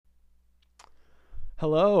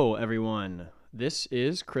Hello, everyone. This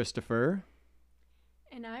is Christopher,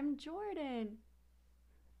 And I'm Jordan.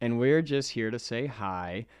 and we're just here to say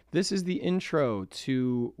hi. This is the intro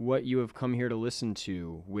to what you have come here to listen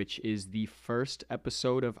to, which is the first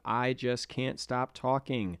episode of I Just Can't Stop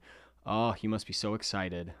Talking. Oh, you must be so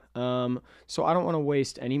excited. So I don't want to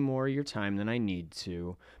waste any more of your time than I need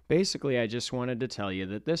to. Basically, I just wanted to tell you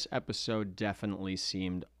that this episode definitely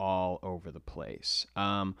seemed all over the place.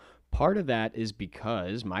 Part of that is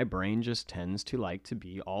because my brain just tends to like to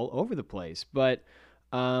be all over the place. But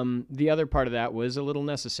the other part of that was a little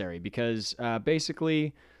necessary because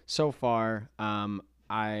basically, so far,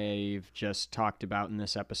 I've just talked about in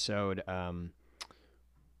this episode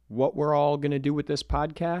what we're all going to do with this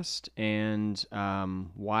podcast and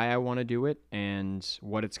why I want to do it and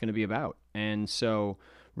what it's going to be about. And so,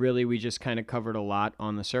 really, we just kind of covered a lot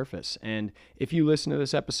on the surface. And if you listen to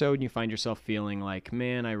this episode and you find yourself feeling like,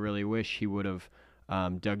 man, I really wish he would have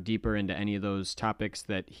dug deeper into any of those topics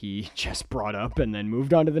that he just brought up and then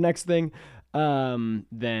moved on to the next thing,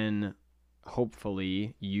 then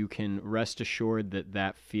hopefully you can rest assured that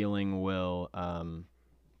that feeling will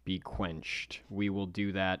be quenched. We will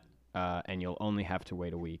do that, and you'll only have to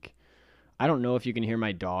wait a week. I don't know if you can hear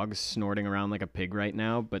my dog snorting around like a pig right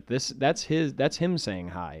now, but that's him saying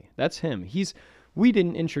hi. That's him. We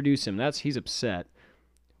didn't introduce him. He's upset.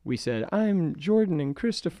 We said, I'm Jordan and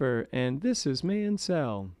Christopher, and this is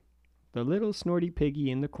Mansell, the little snorty piggy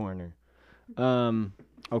in the corner.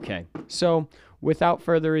 Okay, so without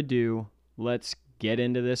further ado, let's get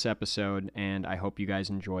into this episode, and I hope you guys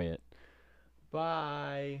enjoy it.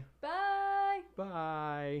 Bye. Bye.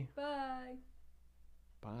 Bye. Bye.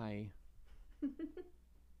 Bye.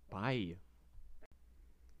 Bye.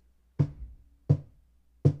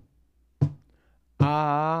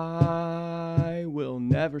 I will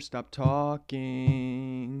never stop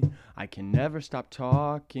talking. I can never stop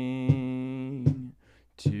talking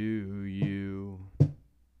to you.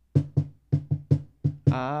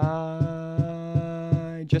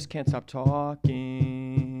 I just can't stop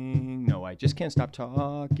talking. No, I just can't stop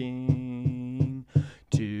talking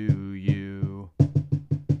to you.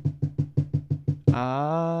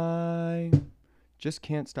 I just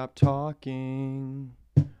can't stop talking.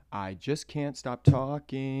 I just can't stop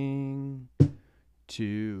talking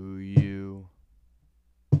to you.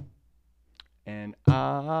 And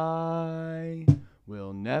I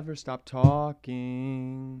will never stop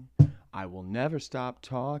talking. I will never stop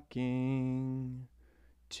talking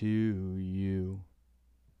to you.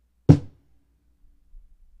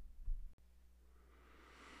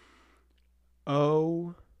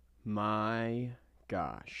 Oh my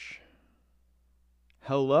gosh.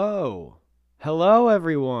 Hello. Hello,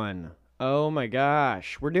 everyone. Oh my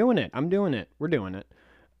gosh. We're doing it. I'm doing it. We're doing it.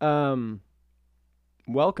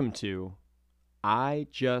 Welcome to I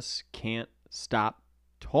Just Can't Stop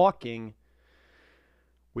Talking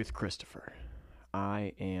with Christopher.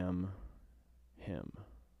 I am him.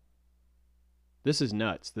 This is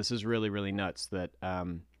nuts. This is really, really nuts that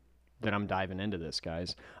I'm diving into this,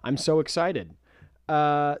 guys. I'm so excited.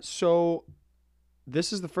 So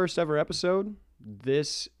this is the first ever episode.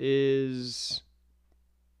 This is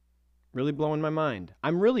really blowing my mind.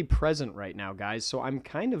 I'm really present right now, guys, so I'm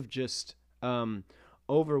kind of just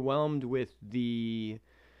overwhelmed with the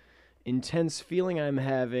intense feeling I'm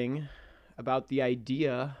having about the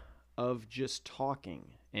idea of just talking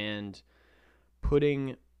and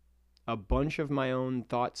putting a bunch of my own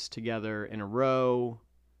thoughts together in a row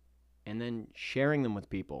and then sharing them with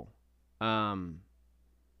people. I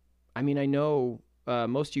know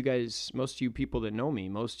most of you people that know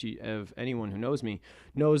me, of anyone who knows me,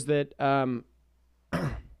 knows that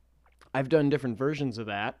I've done different versions of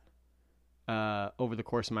that over the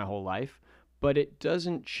course of my whole life, but it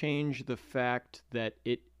doesn't change the fact that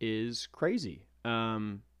it is crazy.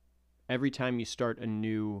 Every time you start a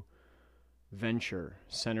new venture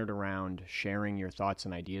centered around sharing your thoughts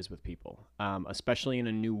and ideas with people, especially in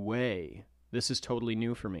a new way. This is totally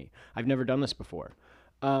new for me. I've never done this before.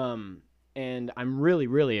 And I'm really,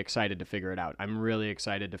 really excited to figure it out. I'm really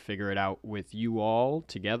excited to figure it out with you all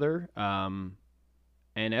together and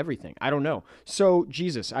everything. I don't know. So,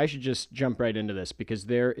 Jesus, I should just jump right into this because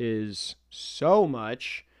there is so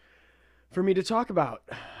much for me to talk about.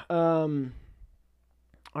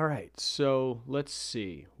 All right, so let's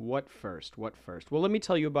see. What first? Well, let me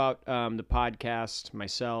tell you about the podcast,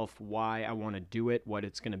 myself, why I want to do it, what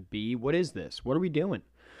it's going to be. What is this? What are we doing?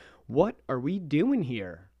 What are we doing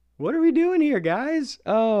here? What are we doing here, guys?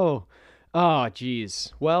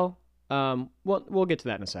 Geez. Well, we'll get to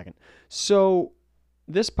that in a second. So,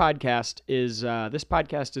 this podcast is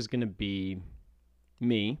going to be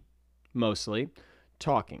me, mostly,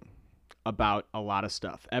 talking about a lot of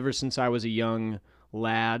stuff. Ever since I was a young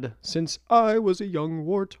lad, since I was a young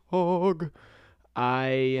warthog,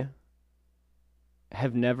 I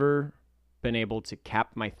have never been able to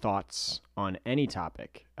cap my thoughts on any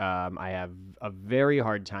topic. I have a very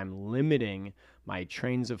hard time limiting my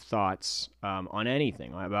trains of thoughts on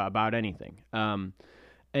anything, about anything.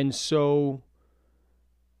 And so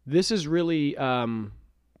this is really,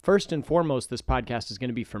 first and foremost, this podcast is going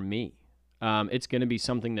to be for me. It's going to be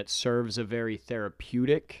something that serves a very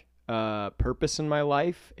therapeutic purpose in my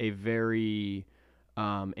life, a very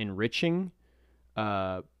enriching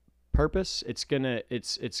purpose. It's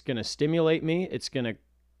gonna stimulate me. It's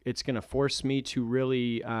gonna force me to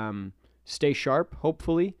really stay sharp,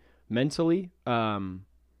 hopefully mentally,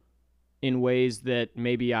 in ways that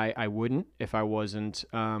maybe I wouldn't if I wasn't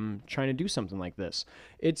trying to do something like this.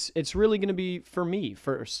 It's really gonna be for me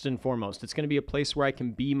first and foremost. It's gonna be a place where I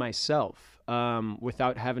can be myself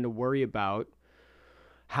without having to worry about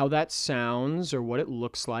how that sounds or what it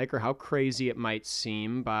looks like or how crazy it might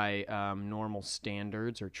seem by normal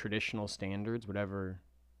standards or traditional standards, whatever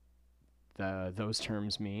those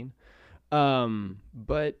terms mean.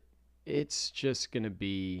 But it's just gonna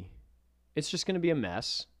be a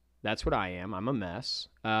mess. That's what I am. I'm a mess.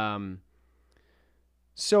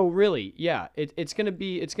 So really, yeah, it's gonna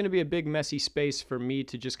be a big messy space for me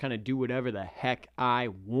to just kind of do whatever the heck I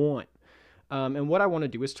want. And what I want to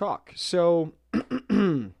do is talk. So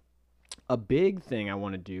a big thing I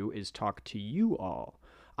want to do is talk to you all.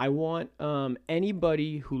 I want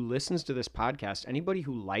anybody who listens to this podcast, anybody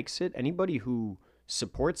who likes it, anybody who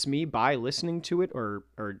supports me by listening to it or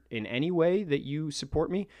in any way that you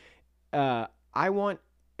support me, I want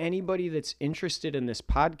anybody that's interested in this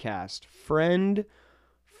podcast, friend,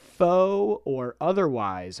 foe, or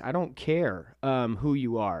otherwise, I don't care who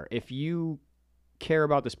you are. If you care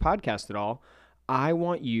about this podcast at all, I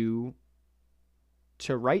want you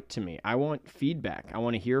to write to me. I want feedback. I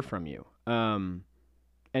want to hear from you. And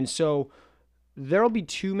so there'll be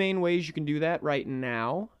two main ways you can do that right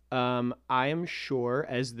now. I am sure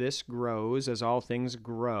as this grows, as all things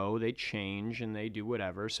grow, they change and they do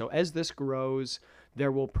whatever. So as this grows,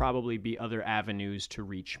 there will probably be other avenues to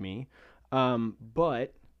reach me.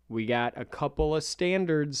 But we got a couple of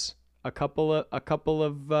standards, a couple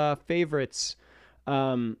of favorites.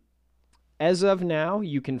 As of now,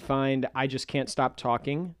 you can find I Just Can't Stop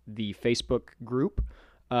Talking, the Facebook group,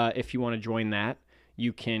 if you want to join that.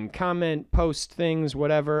 You can comment, post things,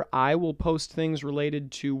 whatever. I will post things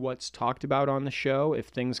related to what's talked about on the show. If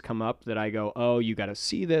things come up that I go, oh, you got to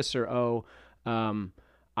see this, or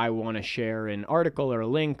I want to share an article or a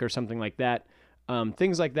link or something like that.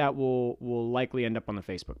 Things like that will likely end up on the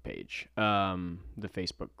Facebook page, the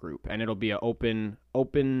Facebook group, and it'll be an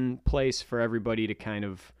open place for everybody to kind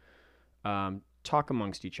of talk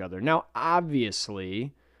amongst each other. Now,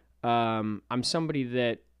 obviously, I'm somebody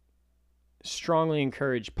that strongly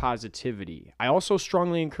encourage positivity. I also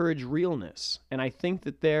strongly encourage realness, and I think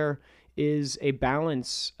that there is a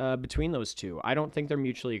balance between those two. I don't think they're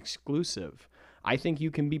mutually exclusive. I think you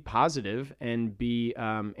can be positive and be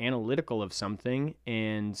analytical of something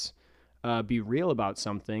and be real about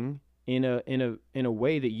something in a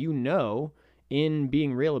way that in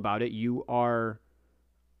being real about it, you are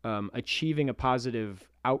achieving a positive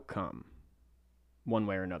outcome one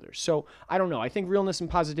way or another. So I don't know. I think realness and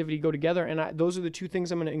positivity go together, and those are the two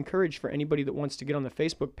things I'm going to encourage for anybody that wants to get on the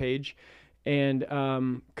Facebook page and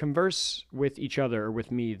converse with each other or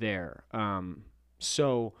with me there.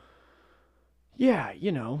 So yeah,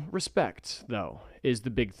 respect, though, is the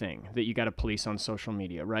big thing that you got to police on social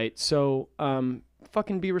media, right? So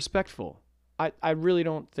fucking be respectful. I really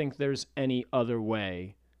don't think there's any other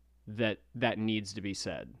way that needs to be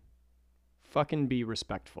said. Fucking be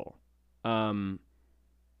respectful.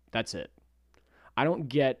 That's it. I don't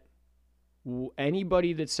get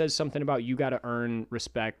anybody that says something about you got to earn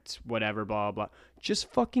respect, whatever, blah, blah.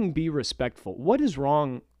 Just fucking be respectful. What is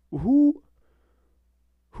wrong? Who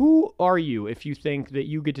are you if you think that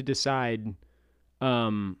you get to decide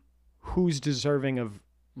who's deserving of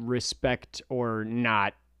respect or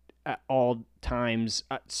not at all times,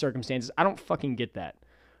 circumstances? I don't fucking get that.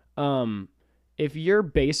 If your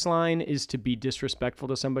baseline is to be disrespectful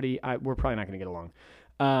to somebody, we're probably not going to get along.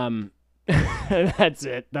 That's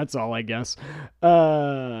it. That's all, I guess.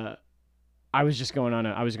 I was going on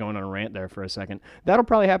a rant there for a second. That'll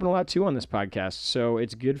probably happen a lot too on this podcast. So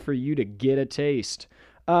it's good for you to get a taste.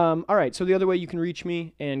 All right. So the other way you can reach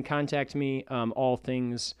me and contact me, all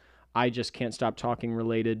things I Just Can't Stop Talking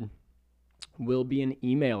related, will be an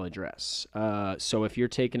email address. So if you're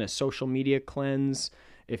taking a social media cleanse,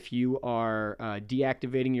 if you are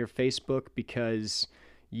deactivating your Facebook because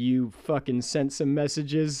you fucking sent some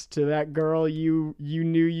messages to that girl you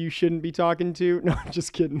knew you shouldn't be talking to. No, I'm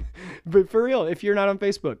just kidding. But for real, if you're not on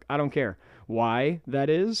Facebook, I don't care why that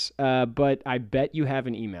is. But I bet you have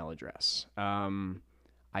an email address.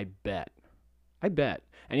 I bet.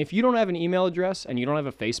 And if you don't have an email address and you don't have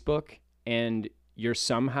a Facebook and you're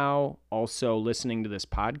somehow also listening to this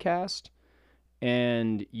podcast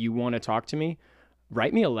and you want to talk to me,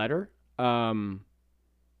 write me a letter.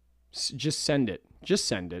 Just send it.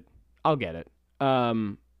 I'll get it.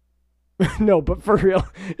 No, but for real,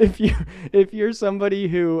 if you're somebody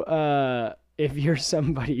who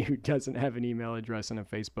doesn't have an email address and a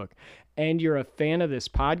Facebook and you're a fan of this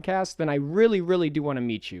podcast, then I really, really do want to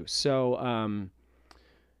meet you. So,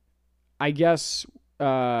 I guess,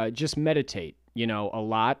 just meditate, a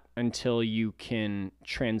lot until you can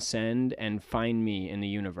transcend and find me in the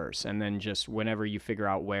universe. And then just whenever you figure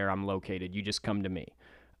out where I'm located, you just come to me.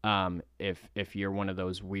 If you're one of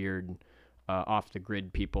those weird, off the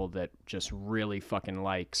grid people that just really fucking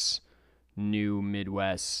likes new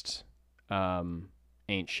Midwest,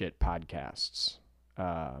 ain't shit podcasts,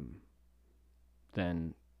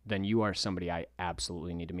 then you are somebody I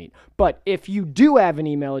absolutely need to meet. But if you do have an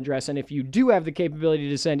email address and if you do have the capability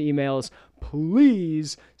to send emails,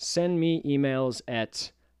 please send me emails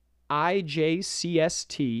at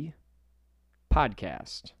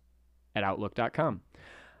ijcstpodcast@outlook.com.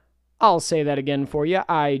 I'll say that again for you.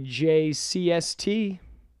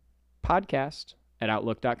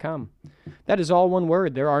 ijcstpodcast@outlook.com. That is all one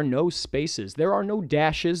word. There are no spaces. There are no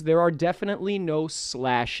dashes. There are definitely no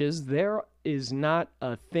slashes. There is not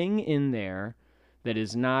a thing in there that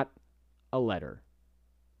is not a letter.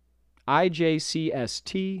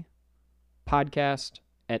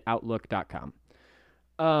 ijcstpodcast@outlook.com.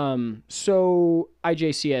 So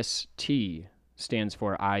IJCST stands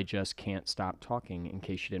for I Just Can't Stop Talking, in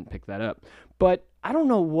case you didn't pick that up. But I don't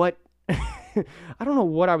know what I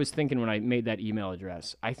was thinking when I made that email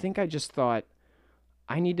address. I think I just thought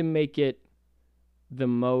I need to make it the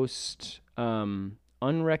most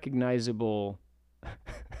unrecognizable.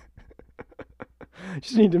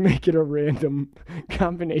 Just need to make it a random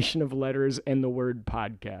combination of letters and the word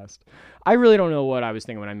podcast. I really don't know what I was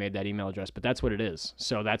thinking when I made that email address, but that's what it is.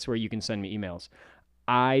 So that's where you can send me emails.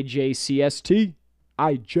 IJCST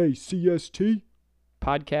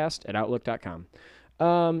podcast@outlook.com.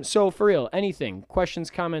 So for real, anything, questions,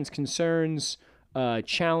 comments, concerns,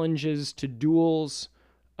 challenges to duels,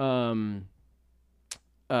 dog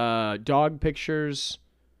pictures,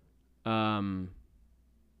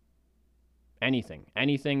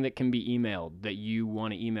 anything that can be emailed that you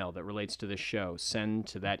want to email that relates to this show, send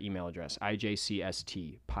to that email address,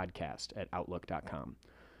 ijcstpodcast@outlook.com.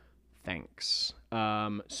 Thanks.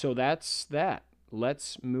 So that's that.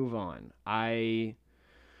 Let's move on. I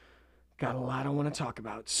got a lot I want to talk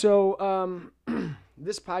about. So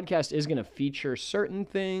this podcast is going to feature certain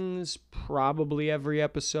things probably every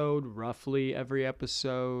episode, roughly every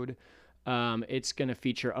episode. It's going to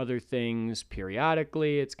feature other things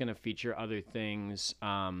periodically. It's going to feature other things.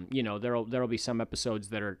 There'll be some episodes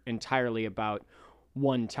that are entirely about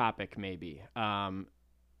one topic maybe.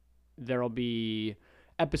 There'll be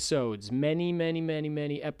episodes,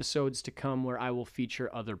 many episodes to come where I will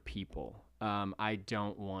feature other people. I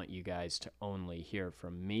don't want you guys to only hear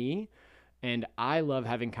from me. And I love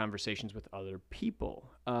having conversations with other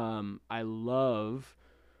people. I love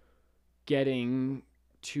getting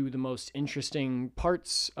to the most interesting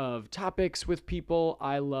parts of topics with people.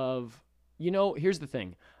 Here's the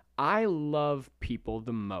thing. I love people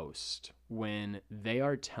the most when they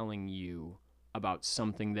are telling you about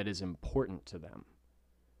something that is important to them.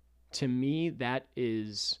 To me, that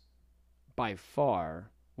is by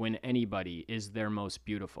far when anybody is their most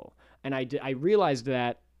beautiful. And I realized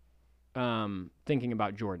that thinking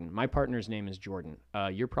about Jordan. My partner's name is Jordan.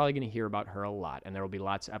 You're probably going to hear about her a lot, and there will be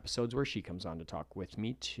lots of episodes where she comes on to talk with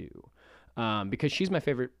me too, because she's my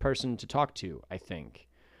favorite person to talk to, I think.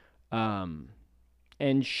 And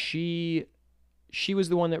she was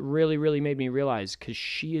the one that really, really made me realize, because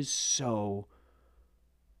she is so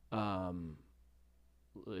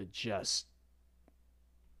just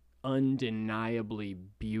undeniably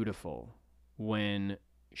beautiful when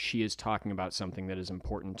she is talking about something that is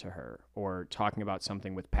important to her, or talking about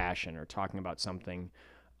something with passion, or talking about something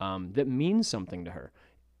that means something to her.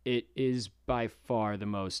 It is by far the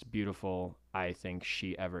most beautiful I think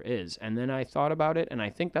she ever is. And then I thought about it, and I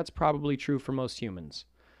think that's probably true for most humans.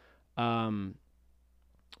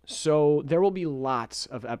 So there will be lots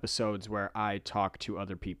of episodes where I talk to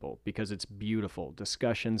other people, because it's beautiful.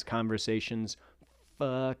 Discussions, conversations,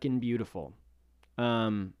 fucking beautiful.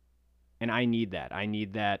 And I need that. I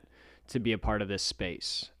need that to be a part of this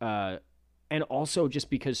space. And also just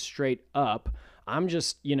because straight up, I'm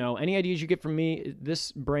just, any ideas you get from me,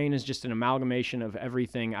 this brain is just an amalgamation of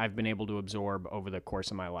everything I've been able to absorb over the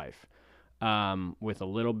course of my life, with a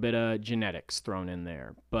little bit of genetics thrown in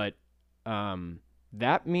there. But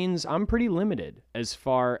that means I'm pretty limited as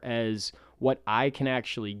far as what I can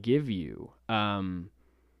actually give you,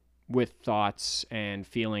 with thoughts and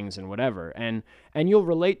feelings and whatever. And you'll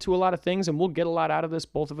relate to a lot of things, and we'll get a lot out of this.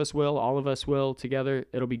 Both of us will, all of us will together.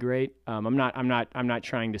 It'll be great. I'm not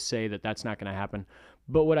trying to say that that's not going to happen.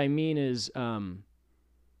 But what I mean is,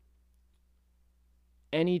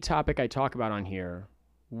 any topic I talk about on here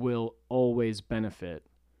will always benefit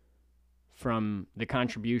from the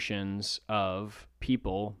contributions of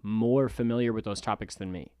people more familiar with those topics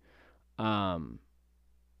than me.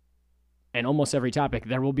 And almost every topic,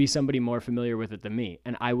 there will be somebody more familiar with it than me.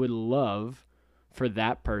 And I would love for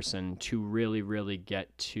that person to really, really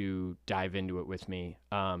get to dive into it with me,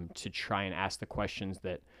 to try and ask the questions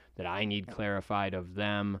that I need clarified of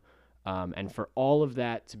them, and for all of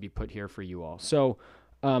that to be put here for you all. So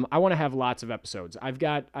I want to have lots of episodes. I've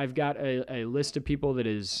got a list of people that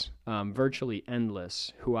is virtually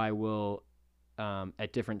endless, who I will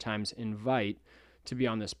at different times invite to be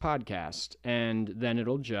on this podcast, and then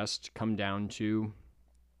it'll just come down to,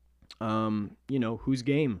 who's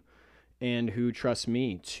game and who trusts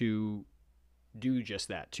me to do just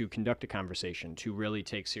that, to conduct a conversation, to really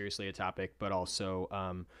take seriously a topic, but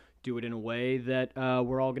also do it in a way that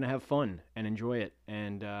we're all going to have fun and enjoy it.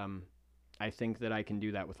 And I think that I can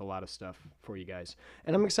do that with a lot of stuff for you guys,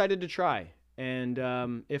 and I'm excited to try. And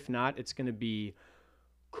if not, it's going to be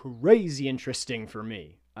crazy interesting for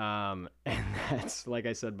me. And that's, like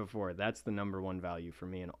I said before, that's the number one value for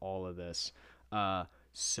me in all of this.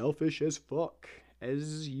 Selfish as fuck,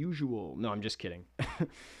 as usual. No, I'm just kidding.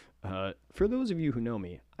 For those of you who know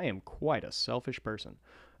me, I am quite a selfish person.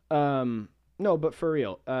 No, but for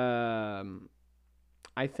real, I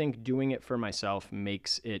think doing it for myself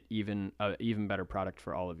makes it even better product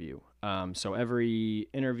for all of you. So every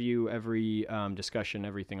interview, every discussion,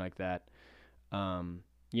 everything like that,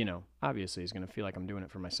 obviously is going to feel like I'm doing it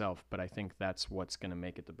for myself, but I think that's what's going to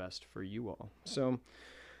make it the best for you all. So,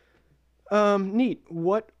 neat.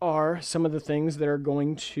 What are some of the things that are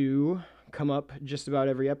going to come up just about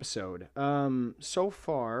every episode? So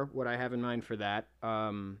far, what I have in mind for that,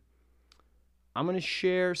 I'm going to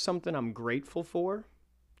share something I'm grateful for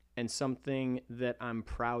and something that I'm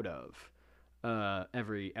proud of,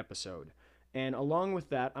 every episode. And along with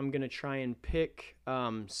that, I'm going to try and pick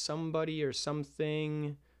somebody or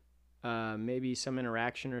something, maybe some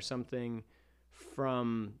interaction or something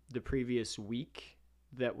from the previous week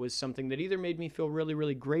that was something that either made me feel really,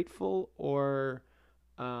 really grateful or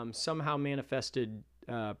somehow manifested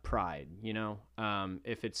pride,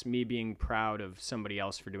 if it's me being proud of somebody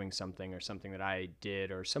else for doing something or something that I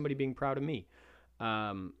did, or somebody being proud of me,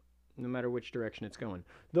 no matter which direction it's going.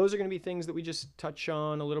 Those are going to be things that we just touch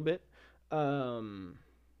on a little bit.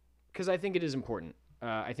 Because I think it is important.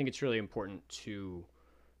 I think it's really important to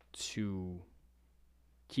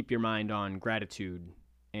keep your mind on gratitude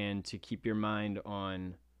and to keep your mind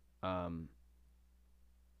on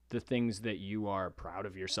the things that you are proud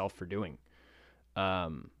of yourself for doing.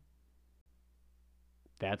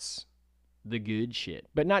 That's the good shit.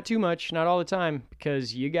 But not too much, not all the time,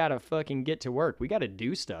 because you gotta fucking get to work. We gotta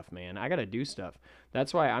do stuff, man. I gotta do stuff.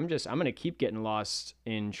 That's why I'm gonna keep getting lost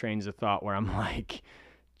in trains of thought where I'm like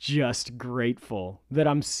just grateful that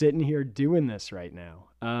I'm sitting here doing this right now.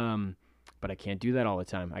 But I can't do that all the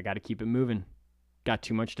time. I gotta keep it moving. Got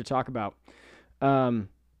too much to talk about.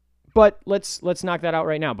 But let's knock that out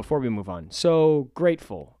right now before we move on. So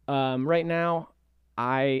grateful. Right now,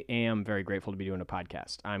 I am very grateful to be doing a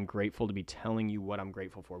podcast. I'm grateful to be telling you what I'm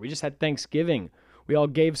grateful for. We just had Thanksgiving. We all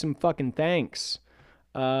gave some fucking thanks.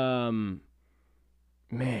 Man,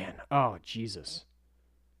 oh, Jesus.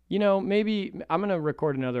 Maybe I'm going to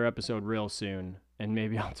record another episode real soon, and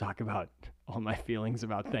maybe I'll talk about all my feelings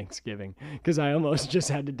about Thanksgiving, because I almost just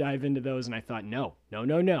had to dive into those, and I thought, no.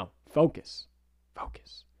 Focus.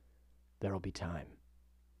 There'll be time.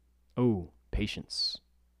 Oh, patience.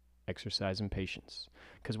 Exercise and patience,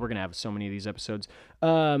 because we're going to have so many of these episodes.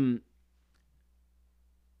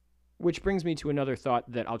 Which brings me to another thought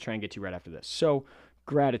that I'll try and get to right after this. So,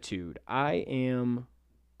 gratitude. I am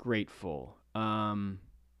grateful.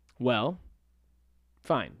 Well,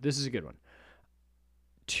 fine. This is a good one.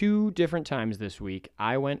 2 different times this week,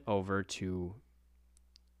 I went over to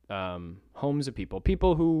homes of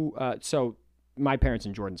people who, so my parents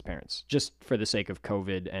and Jordan's parents, just for the sake of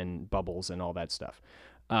COVID and bubbles and all that stuff.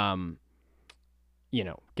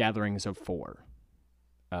 gatherings of 4.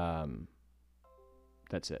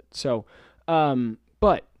 That's it. So,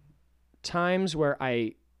 but times where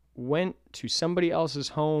I went to somebody else's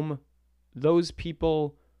home, those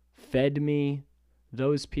people fed me,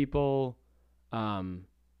 those people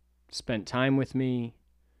spent time with me,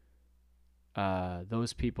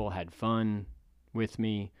 those people had fun with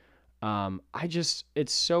me. I'm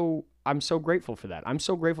so grateful for that. I'm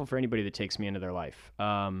so grateful for anybody that takes me into their life,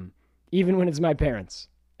 even when it's my parents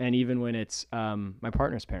and even when it's my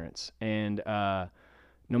partner's parents, and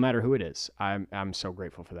no matter who it is, I'm so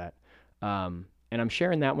grateful for that. And I'm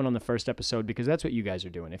sharing that one on the first episode because that's what you guys are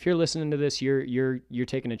doing. If you're listening to this, you're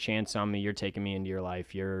taking a chance on me. You're taking me into your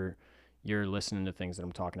life. You're listening to things that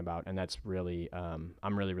I'm talking about, and that's really I'm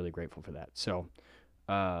really, really grateful for that. So,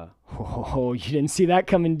 you didn't see that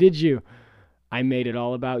coming, did you? I made it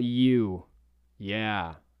all about you.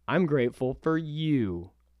 Yeah, I'm grateful for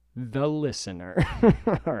you, the listener.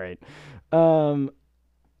 All right.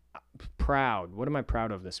 Proud. What am I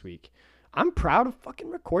proud of this week? I'm proud of fucking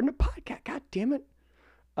recording a podcast. God damn it.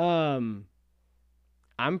 I'm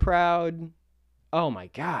proud. Oh my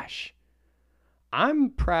gosh.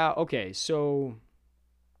 I'm proud. Okay, so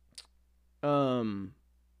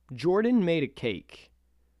Jordan made a cake.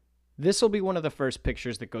 This will be one of the first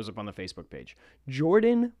pictures that goes up on the Facebook page.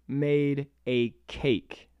 Jordan made a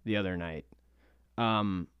cake the other night.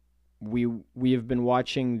 We have been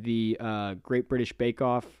watching the Great British Bake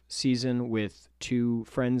Off season with 2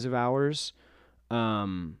 friends of ours.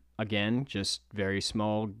 Again, just very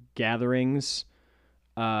small gatherings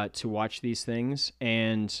to watch these things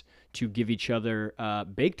and to give each other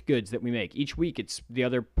baked goods that we make. Each week it's the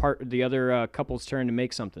other couple's turn to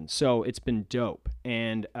make something. So it's been dope.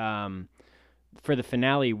 And for the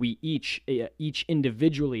finale, we each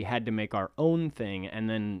individually had to make our own thing, and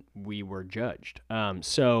then we were judged.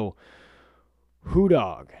 So, who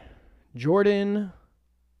dog? Jordan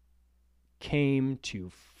came to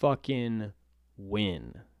fucking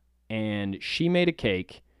win. And she made a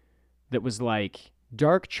cake that was like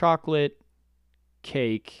dark chocolate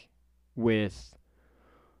cake with,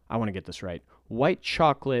 I want to get this right, white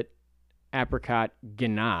chocolate apricot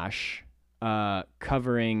ganache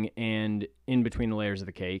covering and in between the layers of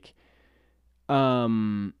the cake.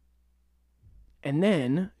 And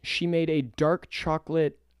then she made a dark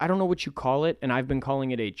chocolate, I don't know what you call it, and I've been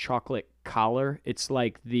calling it a chocolate collar. It's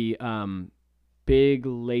like the big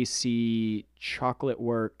lacy chocolate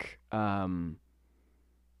work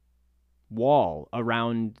wall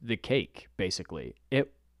around the cake, basically.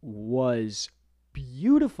 It was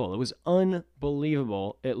beautiful. It was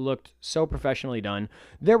unbelievable. It looked so professionally done.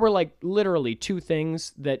 There were like literally 2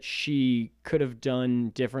 things that she could have done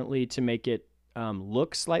differently to make it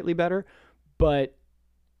look slightly better, but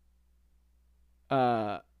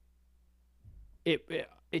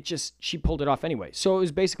it just, she pulled it off anyway. So it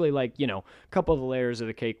was basically like, a couple of the layers of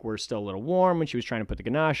the cake were still a little warm when she was trying to put the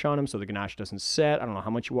ganache on them, so the ganache doesn't set. I don't know how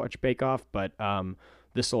much you watch Bake Off, but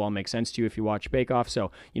this will all make sense to you if you watch Bake Off.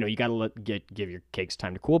 So, you got to give your cakes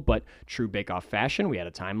time to cool, but true Bake Off fashion, we had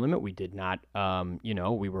a time limit. We did not,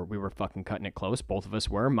 we were fucking cutting it close. Both of us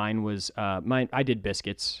were. Mine was, I did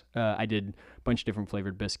biscuits. I did a bunch of different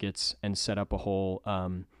flavored biscuits and set up a whole,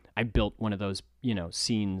 I built one of those,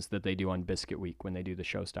 scenes that they do on Biscuit Week when they do the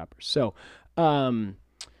showstoppers. So,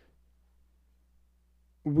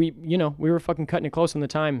 we were fucking cutting it close on the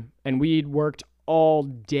time, and we'd worked all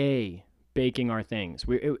day baking our things.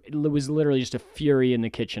 It was literally just a fury in the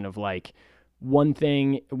kitchen of like, one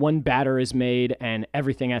batter is made and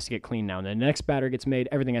everything has to get cleaned now. And the next batter gets made,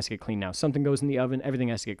 everything has to get cleaned now. Something goes in the oven, everything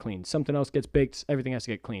has to get cleaned. Something else gets baked, everything has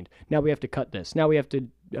to get cleaned. Now we have to cut this. Now we have to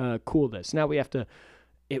cool this. Now we have to...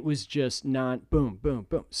 It was just not boom, boom,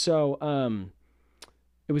 boom. So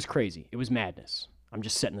it was crazy. It was madness. I'm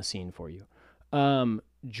just setting the scene for you.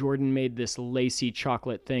 Jordan made this lacy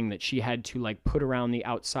chocolate thing that she had to like put around the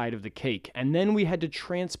outside of the cake. And then we had to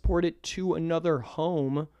transport it to another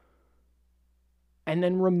home and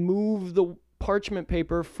then remove the parchment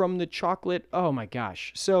paper from the chocolate. Oh my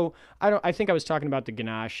gosh. So I think I was talking about the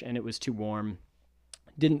ganache and it was too warm.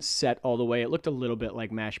 Didn't set all the way. It looked a little bit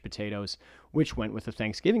like mashed potatoes, which went with the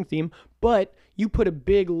Thanksgiving theme, but you put a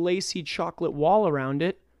big lacy chocolate wall around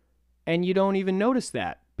it and you don't even notice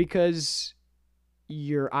that because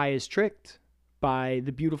your eye is tricked by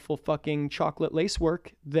the beautiful fucking chocolate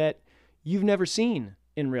lacework that you've never seen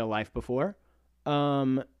in real life before.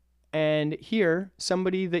 And here,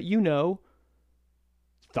 somebody that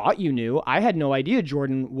thought you knew. I had no idea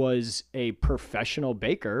Jordan was a professional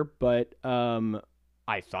baker, but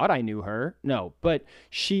I thought I knew her. No, but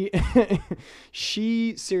she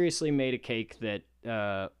she seriously made a cake that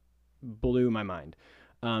blew my mind.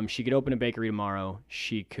 She could open a bakery tomorrow.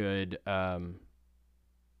 She could,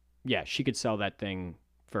 she could sell that thing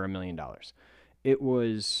for $1 million. It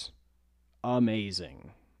was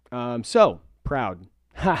amazing. So proud.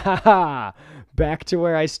 Ha ha ha. Back to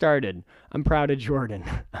where I started. I'm proud of Jordan.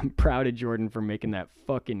 I'm proud of Jordan for making that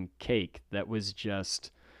fucking cake that was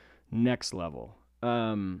just next level. Oh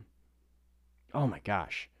my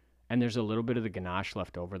gosh. And there's a little bit of the ganache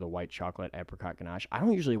left over, the white chocolate apricot ganache. I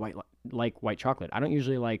don't usually like white chocolate. I don't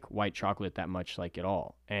usually like white chocolate that much, like, at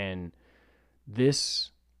all. And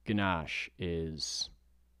this ganache is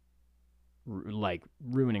like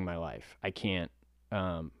ruining my life. I can't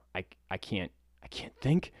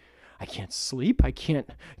think. I can't sleep. I can't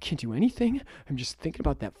do anything. I'm just thinking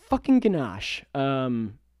about that fucking ganache.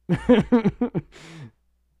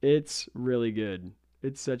 It's really good.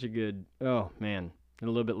 It's such a good, oh man. And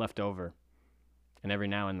a little bit left over. And every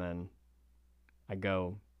now and then I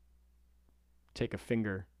go take a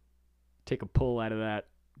pull out of that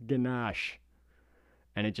ganache.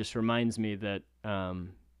 And it just reminds me that,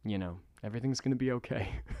 everything's going to be okay.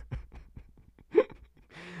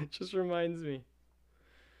 It just reminds me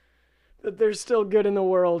that there's still good in the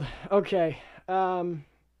world. Okay.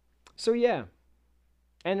 So yeah.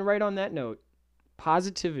 And right on that note,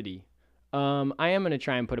 positivity. I am going to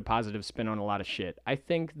try and put a positive spin on a lot of shit. I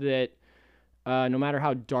think that no matter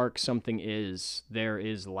how dark something is, there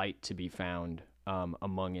is light to be found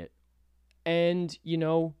among it. And,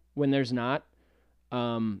 when there's not,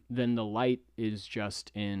 then the light is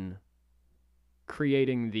just in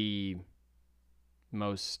creating the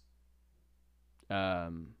most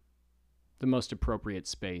appropriate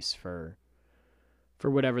space for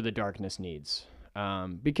whatever the darkness needs.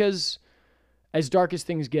 Because as dark as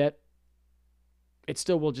things get, it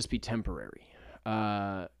still will just be temporary.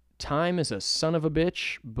 Time is a son of a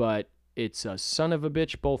bitch, but it's a son of a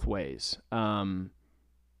bitch both ways.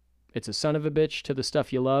 It's a son of a bitch to the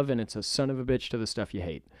stuff you love, and it's a son of a bitch to the stuff you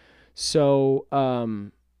hate. So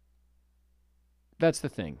that's the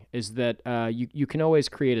thing, is that you can always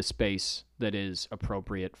create a space that is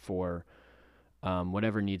appropriate for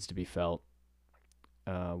whatever needs to be felt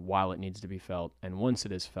while it needs to be felt. And once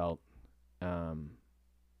it is felt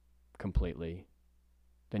completely,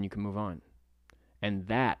 then you can move on. And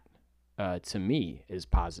that, to me, is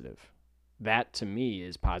positive. That, to me,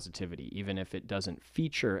 is positivity, even if it doesn't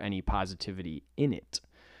feature any positivity in it.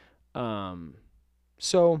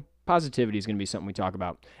 So positivity is going to be something we talk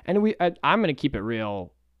about. And I'm going to keep it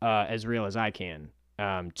real as I can,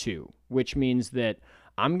 too, which means that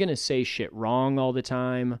I'm going to say shit wrong all the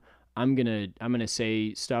time. I'm going to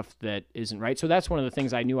say stuff that isn't right. So that's one of the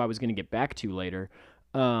things I knew I was going to get back to later.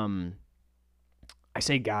 I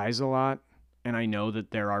say guys a lot, and I know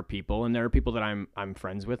that there are people that I'm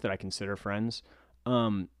friends with, that I consider friends,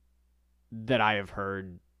 that I have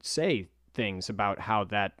heard say things about how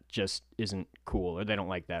that just isn't cool, or they don't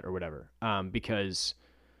like that, or whatever, because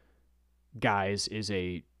guys is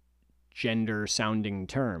a gender sounding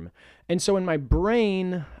term. And so in my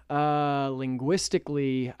brain,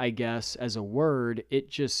 linguistically, I guess, as a word, it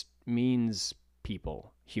just means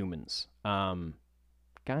people, humans.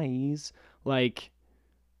 Guys, like,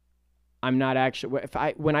 I'm not actually,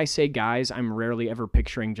 when I say guys, I'm rarely ever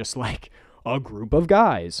picturing just like a group of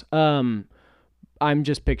guys. I'm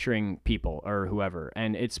just picturing people or whoever.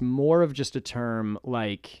 And it's more of just a term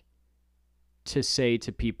like to say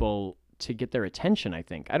to people to get their attention, I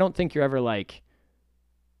think. I don't think you're ever like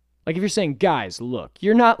if you're saying guys, look,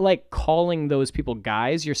 you're not like calling those people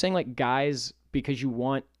guys. You're saying like guys because you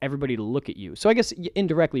want everybody to look at you. So I guess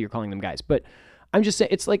indirectly you're calling them guys, but I'm just saying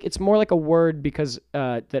it's more like a word because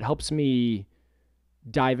that helps me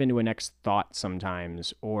dive into a next thought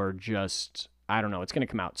sometimes, or just, I don't know, it's going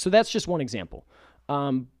to come out. So that's just one example.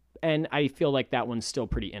 And I feel like that one's still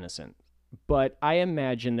pretty innocent. But I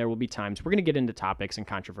imagine there will be times, we're going to get into topics and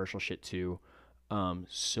controversial shit too.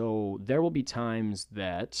 So there will be times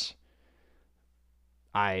that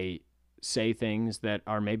I say things that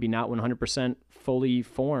are maybe not 100% fully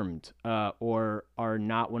formed, or are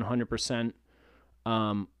not 100%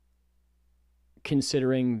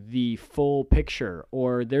 considering the full picture,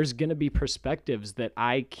 or there's going to be perspectives that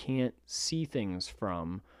I can't see things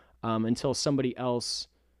from until somebody else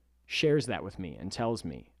shares that with me and tells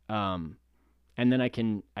me. And then I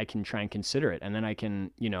can try and consider it. And then I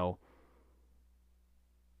can,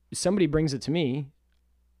 somebody brings it to me,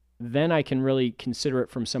 then I can really consider it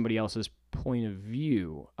from somebody else's point of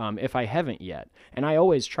view, if I haven't yet. And I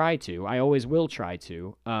always will try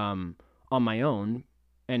to, on my own.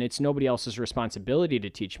 And it's nobody else's responsibility to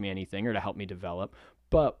teach me anything or to help me develop.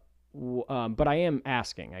 But I am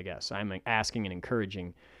asking, I guess. I'm asking and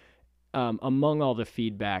encouraging. among all the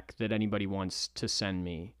feedback that anybody wants to send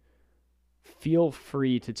me, feel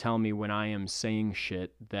free to tell me when I am saying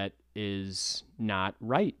shit that is not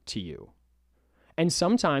right to you. And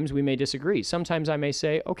sometimes we may disagree. Sometimes I may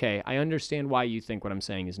say, okay, I understand why you think what I'm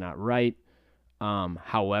saying is not right.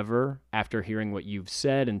 However, after hearing what you've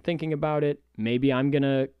said and thinking about it, maybe I'm going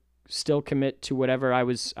to still commit to whatever I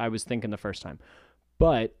was thinking the first time.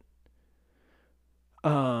 But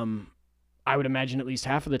I would imagine at least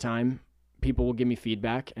half of the time people will give me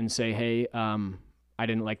feedback and say, hey, I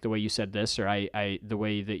didn't like the way you said this, or I the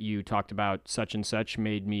way that you talked about such and such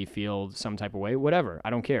made me feel some type of way. Whatever. I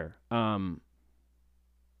don't care.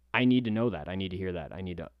 I need to know that. I need to hear that. I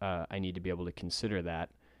need to be able to consider that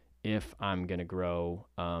if I'm going to grow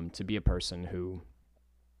to be a person who,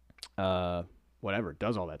 whatever,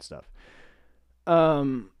 does all that stuff.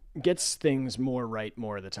 Gets things more right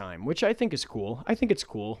more of the time, which I think is cool. I think it's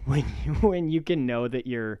cool when you can know that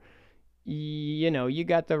you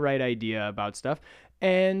got the right idea about stuff.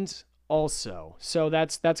 And also, so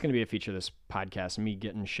that's going to be a feature of this podcast, me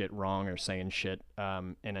getting shit wrong or saying shit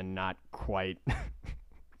in a not quite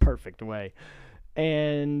perfect way.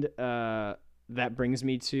 And that brings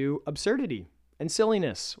me to absurdity and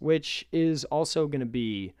silliness, which is also going to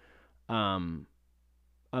be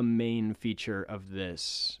a main feature of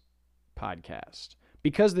this podcast.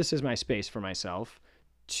 Because this is my space for myself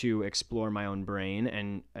to explore my own brain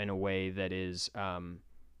and in a way that is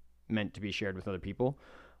meant to be shared with other people,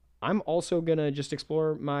 I'm also going to just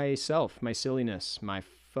explore myself, my silliness, my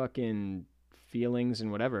fucking feelings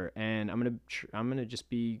and whatever. And I'm going to just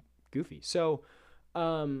be goofy. So,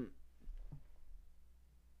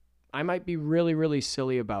 I might be really, really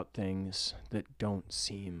silly about things that don't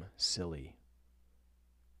seem silly.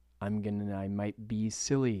 I might be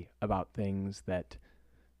silly about things that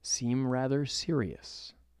seem rather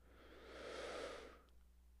serious.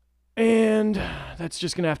 And that's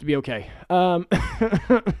just going to have to be okay.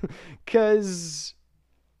 Because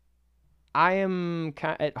I am,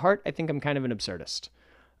 at heart, I think I'm kind of an absurdist.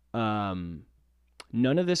 None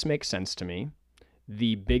of this makes sense to me.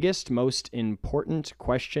 The biggest, most important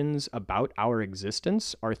questions about our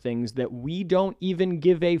existence are things that we don't even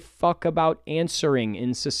give a fuck about answering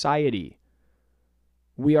in society.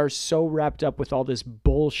 We are so wrapped up with all this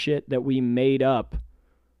bullshit that we made up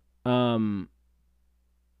that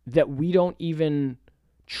we don't even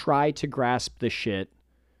try to grasp the shit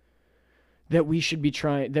that we should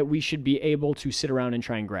be able to sit around and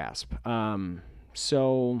try and grasp.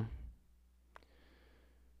 So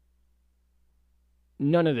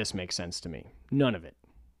none of this makes sense to me. None of it.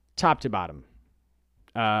 Top to bottom.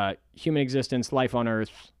 Human existence, life on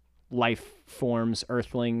Earth, life forms,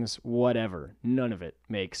 earthlings, whatever. None of it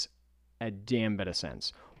makes a damn bit of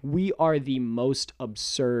sense. We are the most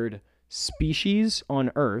absurd species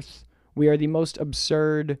on Earth. We are the most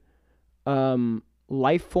absurd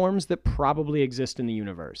life forms that probably exist in the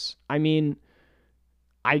universe. I mean,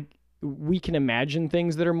 we can imagine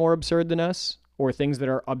things that are more absurd than us, or things that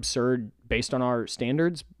are absurd based on our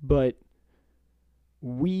standards, but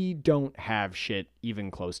we don't have shit even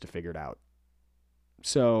close to figured out.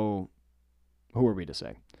 So who are we to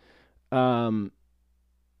say? And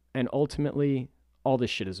ultimately, all this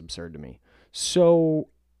shit is absurd to me. So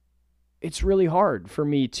it's really hard for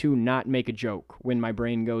me to not make a joke when my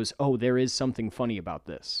brain goes, oh, there is something funny about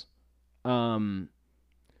this.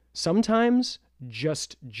 Sometimes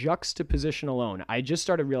just juxtaposition alone. I just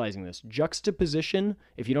started realizing this. Juxtaposition,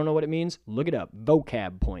 if you don't know what it means, look it up.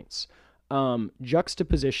 Vocab points.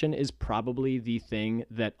 Juxtaposition is probably the thing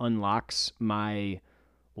that unlocks my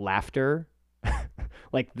laughter.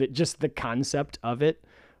 Like just the concept of it.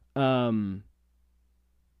 It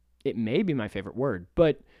may be my favorite word,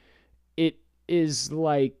 but it is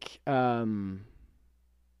like,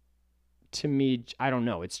 to me, I don't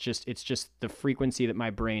know. It's just the frequency that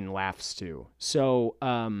my brain laughs to. So,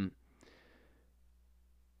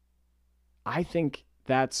 I think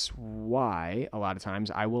that's why a lot of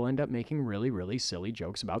times I will end up making really, really silly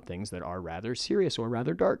jokes about things that are rather serious or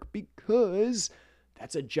rather dark, because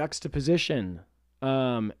that's a juxtaposition.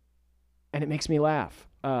 And it makes me laugh,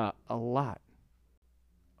 a lot.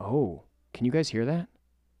 Oh, can you guys hear that?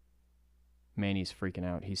 Manny's freaking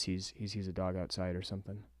out. He sees a dog outside or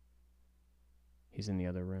something. He's in the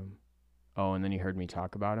other room. Oh, and then he heard me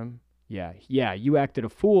talk about him. Yeah, you acted a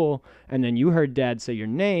fool, and then you heard Dad say your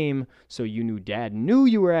name, so you knew Dad knew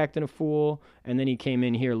you were acting a fool, and then he came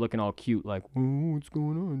in here looking all cute like, oh, what's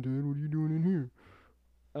going on, Dad? What are you doing in here?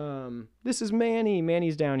 This is Manny.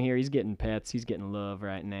 Manny's down here. He's getting pets. He's getting love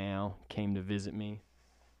right now. Came to visit me.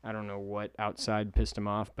 I don't know what outside pissed him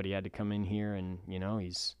off, but he had to come in here, and,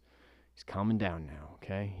 he's calming down now,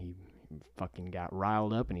 okay? fucking got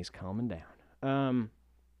riled up and he's calming down.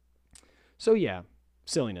 So yeah,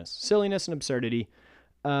 silliness and absurdity.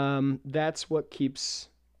 That's what keeps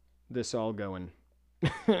this all going.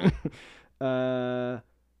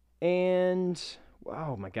 And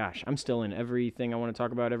oh my gosh, I'm still in everything I want to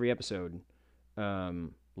talk about every episode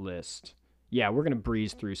list. Yeah, we're going to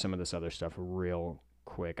breeze through some of this other stuff real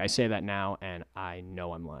quick. I say that now, and I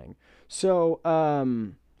know I'm lying. So,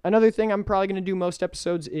 another thing I'm probably going to do most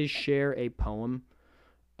episodes is share a poem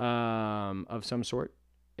of some sort.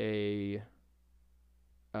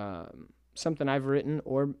 Something I've written,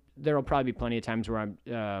 or there'll probably be plenty of times where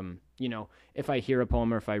I'm, if I hear a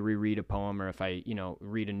poem or if I reread a poem or if I,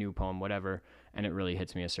 read a new poem, whatever, and it really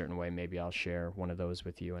hits me a certain way, maybe I'll share one of those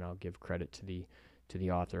with you and I'll give credit to the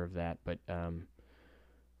author of that. But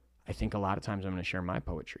I think a lot of times I'm going to share my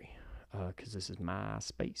poetry because this is my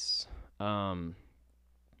space to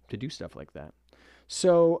do stuff like that.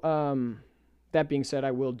 So that being said,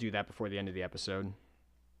 I will do that before the end of the episode.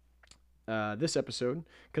 This episode,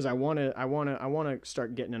 because I want to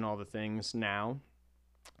start getting in all the things now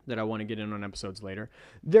that I want to get in on episodes later.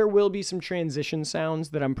 There will be some transition sounds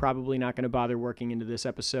that I'm probably not going to bother working into this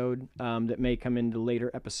episode that may come into later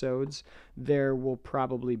episodes. There will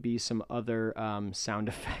probably be some other sound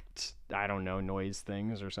effects, I don't know, noise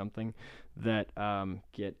things or something that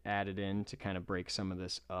get added in to kind of break some of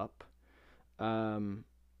this up.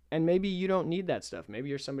 And maybe you don't need that stuff. Maybe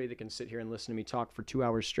you're somebody that can sit here and listen to me talk for 2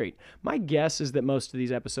 hours straight. My guess is that most of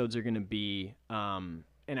these episodes are going to be an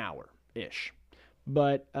hour-ish.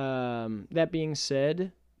 But that being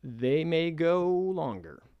said, they may go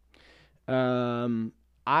longer.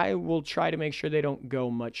 I will try to make sure they don't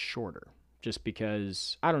go much shorter. Just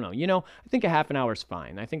because, I don't know, I think a half an hour is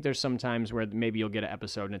fine. I think there's some times where maybe you'll get an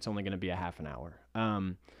episode and it's only going to be a half an hour.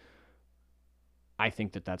 I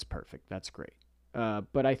think that's perfect. That's great.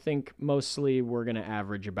 But I think mostly we're going to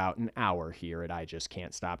average about an hour here at I Just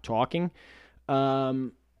Can't Stop Talking.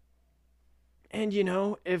 And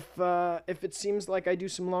if it seems like I do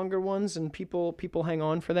some longer ones and people hang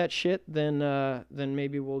on for that shit, then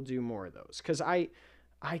maybe we'll do more of those. Cause I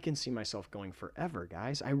can see myself going forever,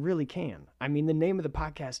 guys. I really can. I mean, the name of the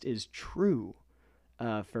podcast is True,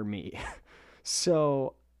 for me.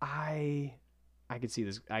 So I could see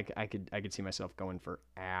this. I could see myself going for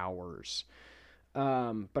hours.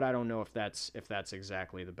 But I don't know if that's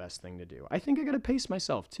exactly the best thing to do. I think I got to pace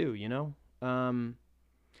myself too,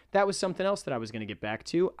 that was something else that I was going to get back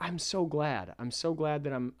to. I'm so glad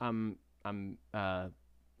that I'm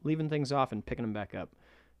leaving things off and picking them back up,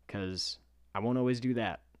 because I won't always do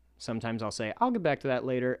that. Sometimes I'll say, I'll get back to that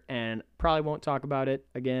later, and probably won't talk about it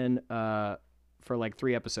again, for like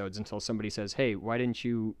 3 episodes until somebody says, hey, why didn't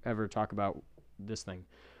you ever talk about this thing?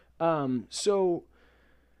 So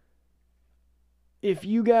if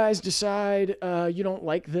you guys decide you don't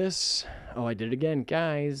like this, I did it again,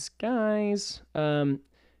 guys.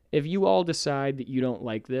 If you all decide that you don't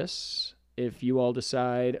like this, if you all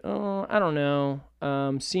decide, I don't know,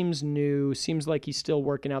 seems new, seems like he's still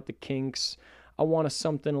working out the kinks, I want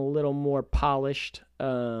something a little more polished,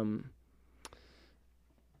 then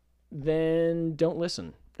don't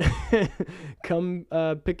listen. Come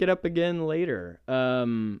pick it up again later.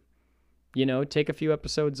 Take a few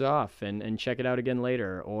episodes off and check it out again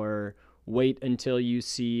later, or wait until you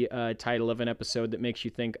see a title of an episode that makes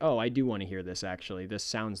you think, oh, I do want to hear this, actually. This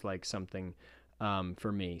sounds like something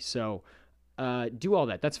for me. So do all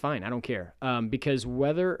that. That's fine. I don't care. Because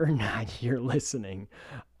whether or not you're listening,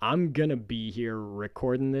 I'm going to be here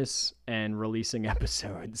recording this and releasing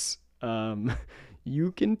episodes.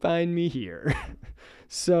 You can find me here.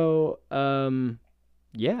 So,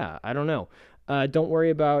 yeah, I don't know. Don't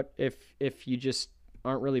worry about if you just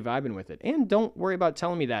aren't really vibing with it. And don't worry about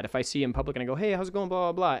telling me that if I see you in public and I go, hey, how's it going,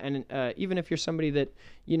 blah, blah, blah. And even if you're somebody that,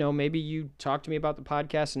 maybe you talk to me about the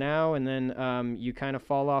podcast now and then you kind of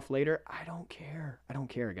fall off later, I don't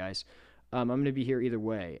care, guys. I'm going to be here either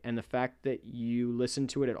way. And the fact that you listen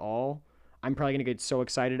to it at all, I'm probably going to get so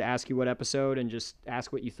excited to ask you what episode and just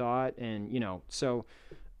ask what you thought. And, so,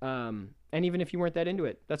 and even if you weren't that into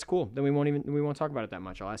it, that's cool. Then we won't talk about it that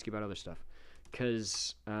much. I'll ask you about other stuff.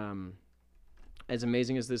 Because, as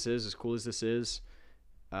amazing as this is, as cool as this is,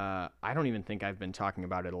 I don't even think I've been talking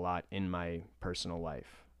about it a lot in my personal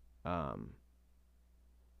life.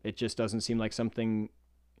 It just doesn't seem like something.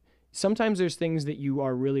 Sometimes there's things that you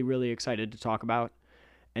are really, really excited to talk about,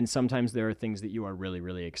 and sometimes there are things that you are really,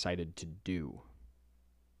 really excited to do.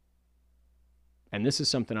 And this is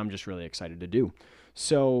something I'm just really excited to do.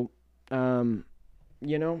 So, don't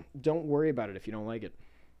worry about it if you don't like it.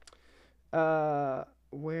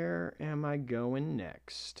 where am I going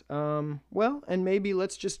next? Well, and maybe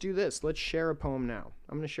let's just do this. Let's share a poem now.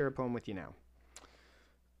 I'm going to share a poem with you now.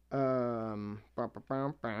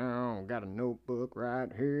 Got a notebook right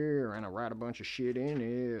here, and I write a bunch of shit in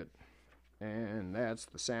it. And that's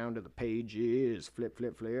the sound of the pages. Flip,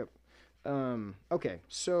 flip, flip. Okay,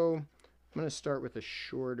 so I'm going to start with a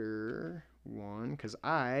shorter one, because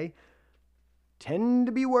I tend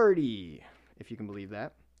to be wordy, if you can believe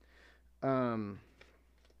that. And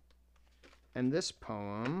this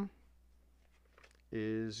poem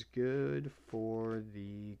is good for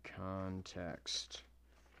the context,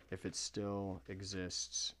 if it still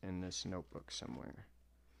exists in this notebook somewhere.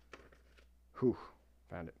 Whew,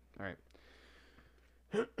 found it. All right.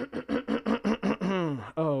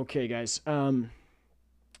 Okay, guys.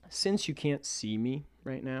 Since you can't see me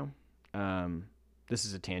right now, this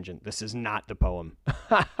is a tangent. This is not the poem.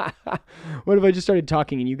 What if I just started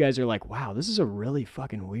talking and you guys are like, wow, this is a really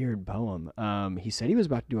fucking weird poem. He said he was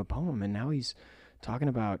about to do a poem and now he's talking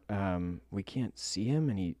about we can't see him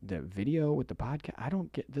and the video with the podcast. I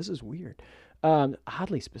don't get, this is weird.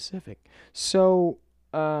 Oddly specific. So,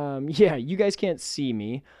 yeah, you guys can't see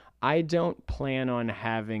me. I don't plan on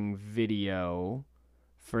having video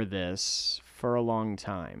for this for a long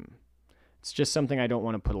time. It's just something I don't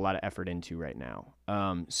want to put a lot of effort into right now.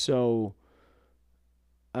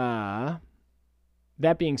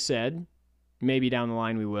 That being said, maybe down the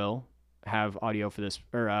line we will have audio for this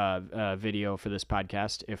or video for this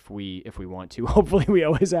podcast if we want to. Hopefully we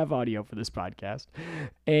always have audio for this podcast.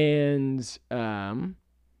 And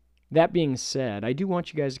that being said, I do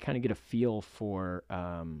want you guys to kind of get a feel for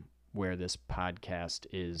where this podcast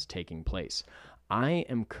is taking place. I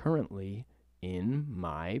am currently in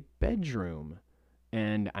my bedroom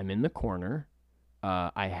and I'm in the corner.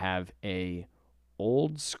 I have a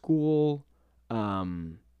old school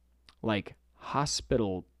like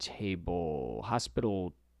hospital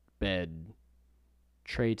bed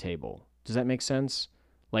tray table. Does that make sense?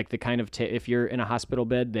 Like the kind of if you're in a hospital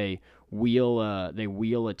bed, they wheel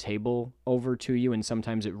a table over to you, and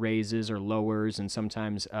sometimes it raises or lowers, and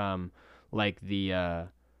sometimes like the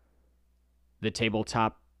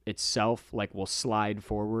tabletop itself like will slide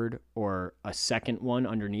forward, or a second one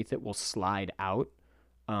underneath it will slide out.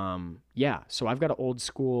 Yeah, so I've got an old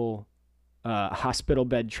school hospital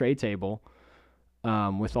bed tray table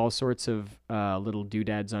with all sorts of little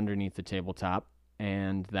doodads underneath the tabletop.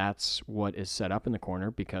 And that's what is set up in the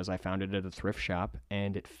corner because I found it at a thrift shop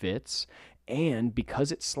and it fits. And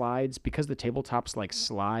because it slides, because the tabletops like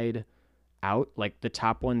slide out, like the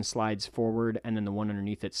top one slides forward and then the one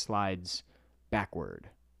underneath it slides backward.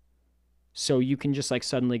 So you can just like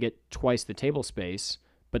suddenly get twice the table space,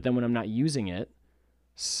 but then when I'm not using it,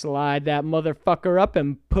 slide that motherfucker up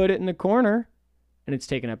and put it in the corner and it's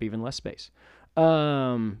taking up even less space.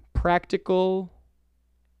 Practical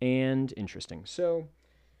and interesting. So,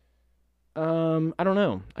 I don't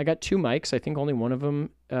know. I got two mics. I think only one of them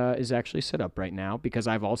is actually set up right now because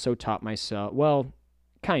I've also taught myself. Well,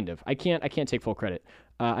 kind of. I can't take full credit.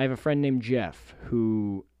 I have a friend named Jeff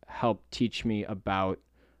who helped teach me about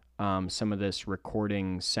some of this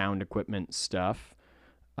recording sound equipment stuff.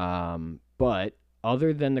 But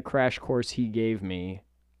other than the crash course he gave me,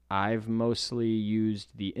 I've mostly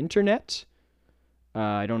used the internet.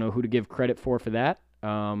 I don't know who to give credit for that.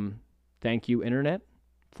 Thank you, internet,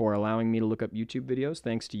 for allowing me to look up YouTube videos.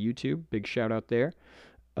 Thanks to YouTube. Big shout out there.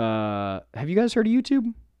 Have you guys heard of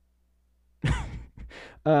YouTube?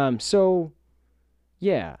 So,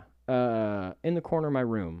 yeah. In the corner of my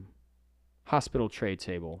room, hospital tray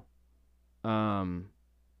table. Dog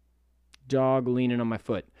leaning on my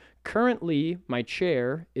foot. Currently, my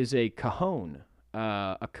chair is a cajon.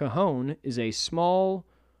 A cajon is a small,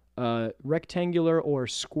 rectangular or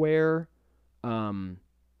square,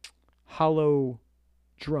 hollow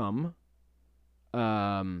drum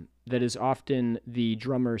that is often the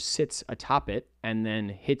drummer sits atop it and then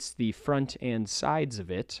hits the front and sides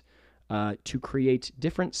of it to create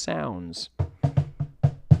different sounds.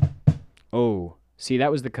 Oh, see,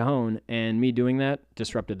 that was the cajon, and me doing that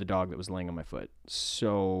disrupted the dog that was laying on my foot.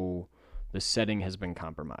 So the setting has been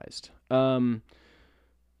compromised.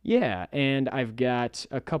 Yeah, and I've got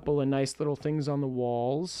a couple of nice little things on the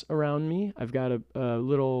walls around me. I've got a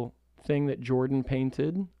little thing that Jordan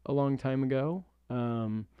painted a long time ago.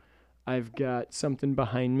 I've got something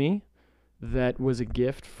behind me that was a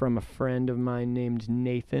gift from a friend of mine named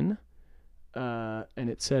Nathan. And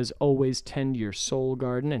it says, always tend your soul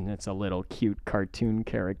garden. And it's a little cute cartoon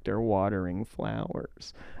character watering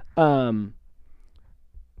flowers. And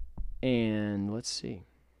let's see.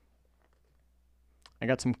 I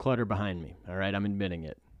got some clutter behind me. All right, I'm admitting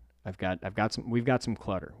it. We've got some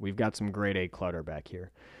clutter. We've got some grade A clutter back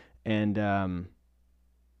here. And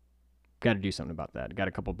got to do something about that. Got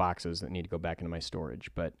a couple boxes that need to go back into my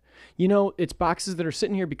storage. But it's boxes that are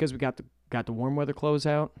sitting here because we got the warm weather clothes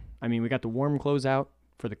out. I mean, we got the warm clothes out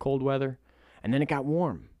for the cold weather, and then it got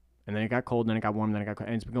warm, and then it got cold, and then it got warm, and then it got cold,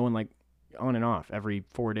 and it's been going like on and off every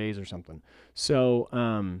 4 days or something. So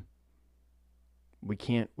we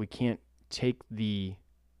can't take the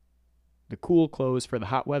cool clothes for the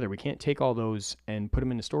hot weather. We can't take all those and put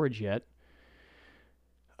them into storage yet.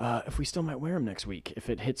 If we still might wear them next week, if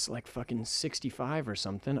it hits like fucking 65 or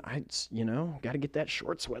something, got to get that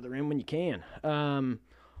shorts weather in when you can.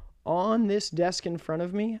 On this desk in front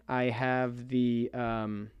of me, I have the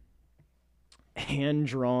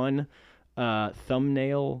hand-drawn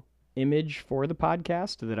thumbnail image for the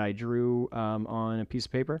podcast that I drew on a piece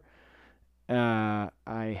of paper.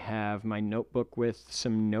 I have my notebook with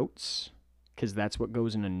some notes, because that's what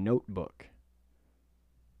goes in a notebook.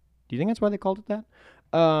 Do you think that's why they called it that?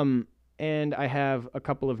 And I have a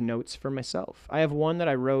couple of notes for myself. I have one that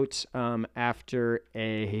I wrote after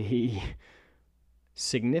a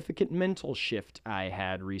significant mental shift I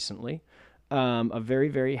had recently. A very,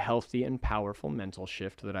 very healthy and powerful mental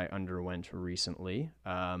shift that I underwent recently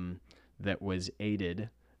that was aided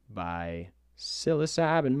by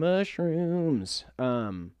psilocybin mushrooms.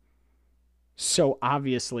 So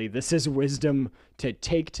obviously this is wisdom to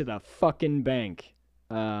take to the fucking bank.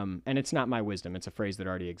 And it's not my wisdom. It's a phrase that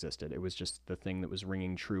already existed. It was just the thing that was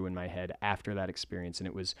ringing true in my head after that experience. And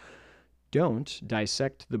it was, don't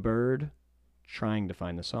dissect the bird trying to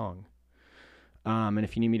find the song. And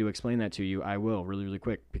if you need me to explain that to you, I will really, really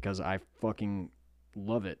quick, because I fucking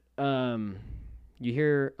love it. You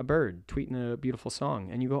hear a bird tweeting a beautiful song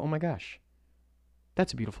and you go, oh my gosh,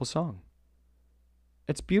 that's a beautiful song.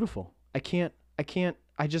 It's beautiful. I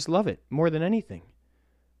just love it more than anything.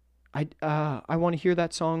 I want to hear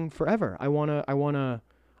that song forever. I want to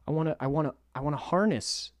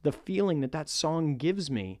harness the feeling that song gives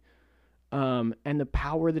me, and the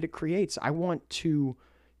power that it creates. I want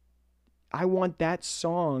that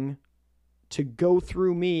song to go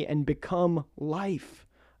through me and become life.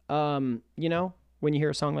 When you hear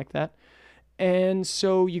a song like that. And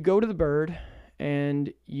so you go to the bird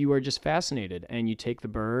and you are just fascinated, and you take the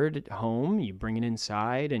bird home, you bring it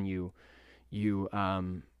inside, and you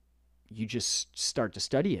just start to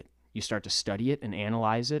study it. You start to study it and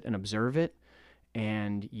analyze it and observe it,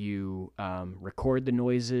 and you record the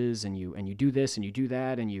noises, and you do this and you do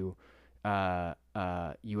that, and you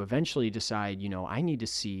eventually decide, I need to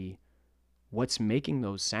see what's making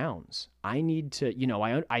those sounds. I need to,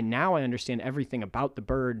 I now understand everything about the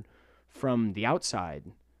bird from the outside.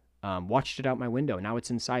 Watched it out my window. Now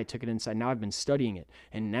it's inside. Took it inside. Now I've been studying it,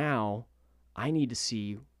 and now I need to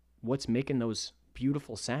see what's making those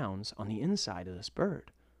beautiful sounds on the inside of this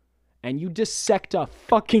bird. And you dissect a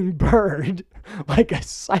fucking bird like a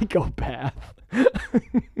psychopath.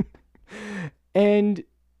 And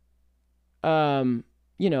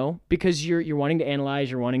because you're wanting to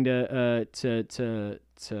analyze, you're wanting to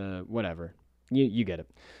whatever. You get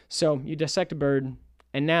it. So you dissect a bird,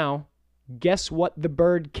 and now guess what the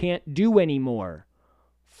bird can't do anymore?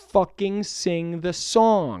 Fucking sing the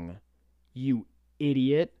song, you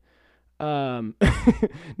idiot.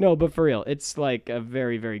 No, but for real, it's like a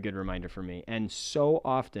very, very good reminder for me. And so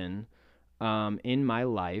often in my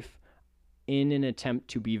life, in an attempt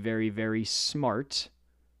to be very, very smart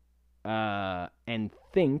and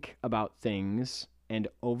think about things and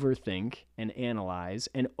overthink and analyze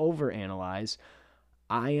and overanalyze,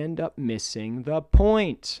 I end up missing the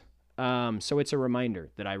point. So it's a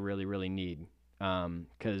reminder that I really, really need,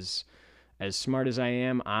 because as smart as I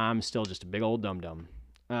am, I'm still just a big old dum-dum.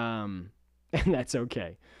 And that's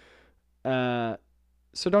okay. So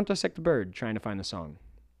don't dissect the bird trying to find the song.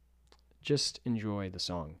 Just enjoy the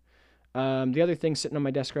song. The other thing sitting on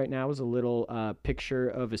my desk right now is a little picture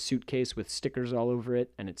of a suitcase with stickers all over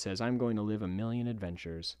it, and it says, I'm going to live a million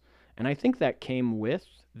adventures. And I think that came with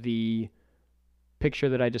the picture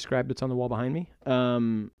that I described that's on the wall behind me.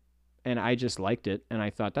 And I just liked it, and I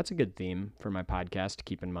thought that's a good theme for my podcast to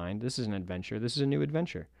keep in mind. This is an adventure. This is a new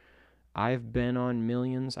adventure. I've been on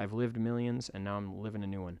millions. I've lived millions, and now I'm living a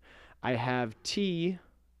new one. I have tea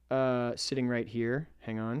sitting right here.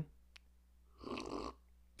 Hang on.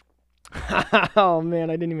 Oh, man,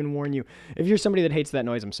 I didn't even warn you. If you're somebody that hates that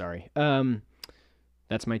noise, I'm sorry.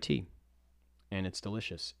 That's my tea, and it's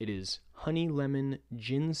delicious. It is honey lemon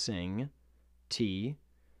ginseng tea.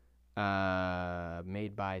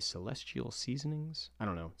 Made by Celestial Seasonings. I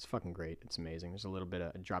don't know. It's fucking great. It's amazing. There's I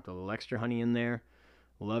dropped a little extra honey in there.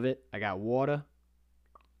 Love it. I got water.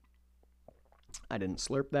 I didn't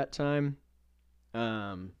slurp that time.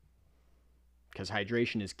 Because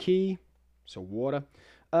hydration is key. So water.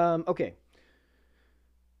 Okay.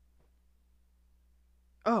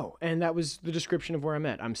 Oh, and that was the description of where I'm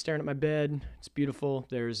at. I'm staring at my bed. It's beautiful.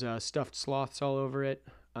 There's stuffed sloths all over it.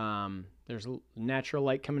 There's natural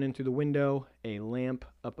light coming in through the window. A lamp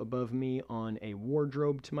up above me on a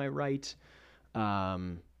wardrobe to my right.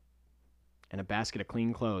 And a basket of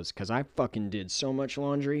clean clothes because I fucking did so much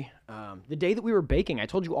laundry. The day that we were baking, I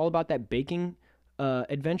told you all about that baking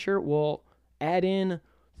adventure. Well, add in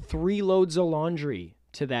 3 loads of laundry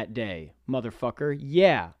to that day, motherfucker.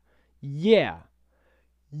 Yeah.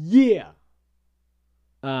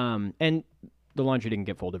 And the laundry didn't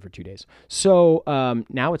get folded for 2 days. So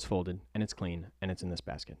now it's folded and it's clean and it's in this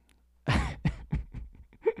basket.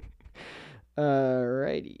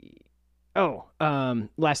 Alrighty. Oh,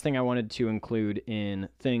 last thing I wanted to include in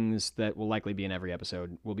things that will likely be in every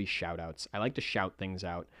episode will be shout-outs. I like to shout things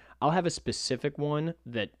out. I'll have a specific one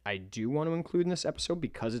that I do want to include in this episode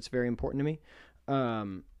because it's very important to me.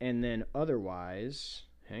 And then otherwise,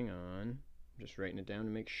 hang on. I'm just writing it down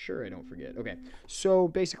to make sure I don't forget. Okay, so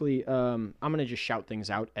basically, I'm going to just shout things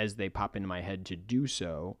out as they pop into my head to do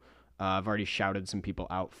so. I've already shouted some people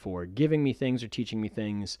out for giving me things or teaching me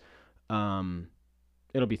things.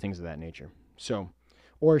 It'll be things of that nature. So,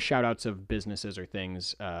 or shout outs of businesses or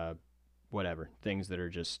things, whatever, things that are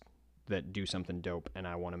just, that do something dope. And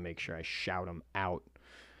I want to make sure I shout them out.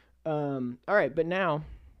 All right. But now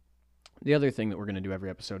the other thing that we're going to do every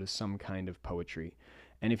episode is some kind of poetry.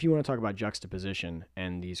 And if you want to talk about juxtaposition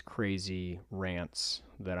and these crazy rants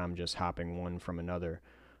that I'm just hopping one from another,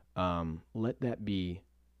 let that be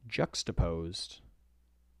juxtaposed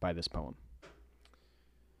by this poem.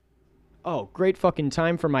 Oh, great fucking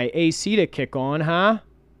time for my AC to kick on, huh?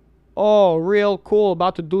 Oh, real cool.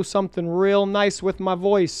 About to do something real nice with my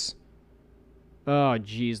voice. Oh,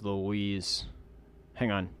 geez Louise.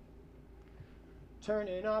 Hang on.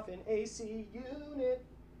 Turning off an AC unit.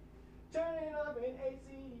 Turning off an AC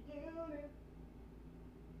unit.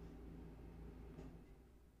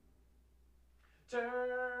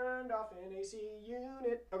 Turned off an AC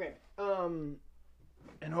unit. Okay. And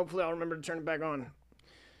hopefully I'll remember to turn it back on.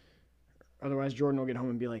 Otherwise, Jordan will get home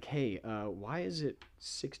and be like, hey, why is it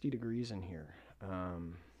 60 degrees in here? All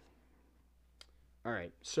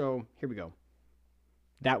right, so here we go.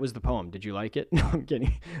 That was the poem. Did you like it? No, I'm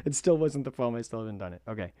kidding. It still wasn't the poem. I still haven't done it.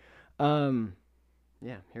 Okay.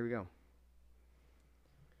 Yeah, here we go.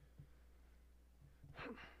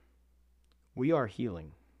 We are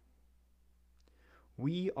healing.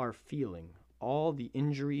 We are feeling all the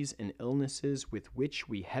injuries and illnesses with which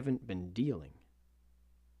we haven't been dealing.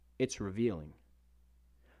 It's revealing.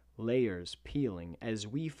 Layers peeling as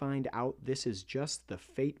we find out this is just the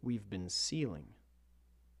fate we've been sealing.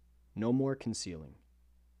 No more concealing.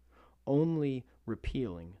 Only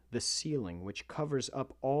repealing the ceiling which covers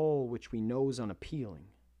up all which we know's unappealing.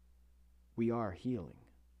 We are healing.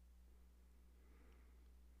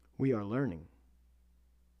 We are learning.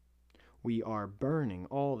 We are burning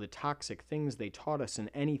all the toxic things they taught us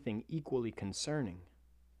and anything equally concerning.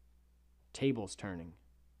 Tables turning.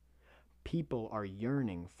 People are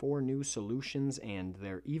yearning for new solutions and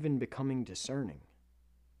they're even becoming discerning.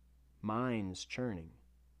 Minds churning.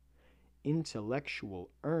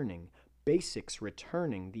 Intellectual earning. Basics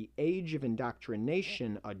returning. The age of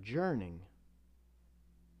indoctrination adjourning.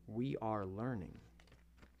 We are learning.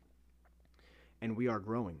 And we are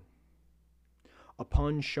growing.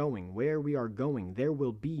 Upon showing where we are going, there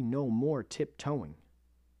will be no more tiptoeing.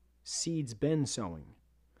 Seeds been sowing.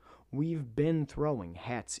 We've been throwing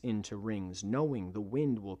hats into rings, knowing the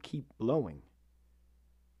wind will keep blowing.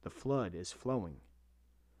 The flood is flowing.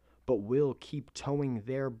 But we'll keep towing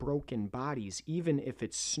their broken bodies, even if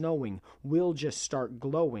it's snowing. We'll just start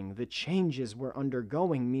glowing. The changes we're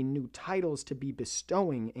undergoing mean new titles to be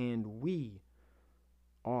bestowing, and we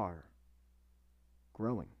are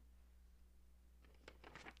growing.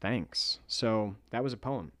 Thanks. So that was a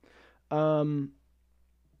poem.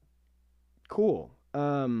 Cool.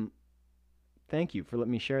 Thank you for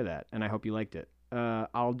letting me share that, and I hope you liked it.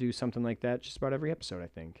 I'll do something like that just about every episode, I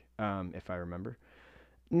think, if I remember.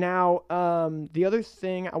 Now, the other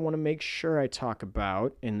thing I want to make sure I talk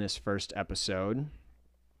about in this first episode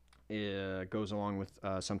goes along with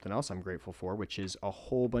something else I'm grateful for, which is a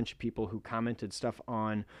whole bunch of people who commented stuff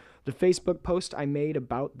on the Facebook post I made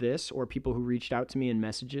about this, or people who reached out to me in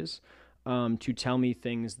messages to tell me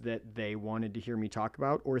things that they wanted to hear me talk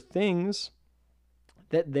about, or things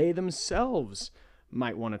that they themselves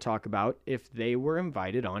might want to talk about if they were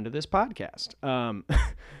invited onto this podcast.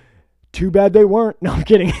 Too bad they weren't. No, I'm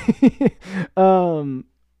kidding.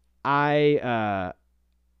 I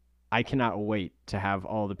cannot wait to have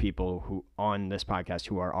all the people who on this podcast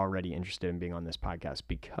who are already interested in being on this podcast,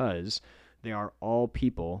 because they are all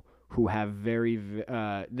people who have they're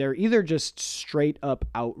either just straight up,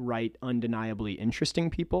 outright, undeniably interesting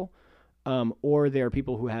people, or they are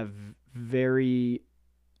people who have very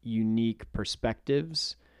unique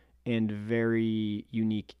perspectives and very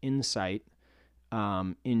unique insight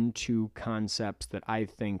into concepts that I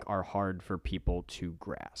think are hard for people to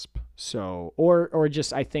grasp. So, or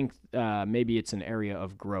just I think maybe it's an area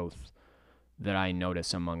of growth that I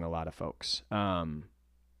notice among a lot of folks, and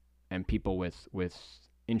people with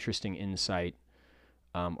interesting insight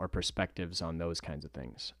or perspectives on those kinds of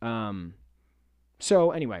things.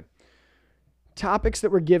 So anyway, topics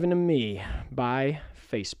that were given to me by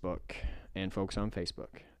Facebook and folks on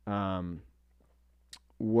Facebook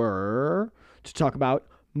were to talk about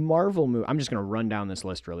Marvel movies. I'm just going to run down this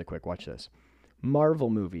list really quick. Watch this.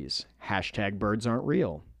 Marvel movies. Hashtag birds aren't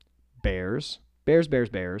real. Bears.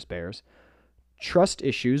 Trust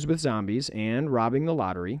issues with zombies and robbing the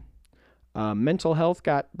lottery. Mental health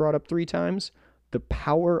got brought up 3 times. The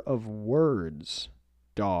power of words.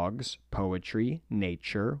 Dogs, poetry,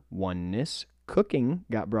 nature, oneness. Cooking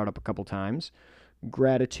got brought up a couple times.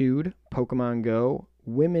 Gratitude, Pokemon Go,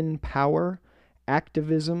 women power,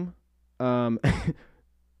 activism,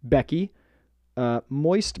 Becky,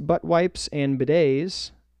 moist butt wipes and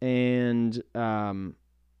bidets, and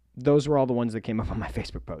those were all the ones that came up on my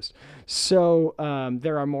Facebook post. So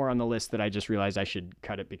there are more on the list that I just realized I should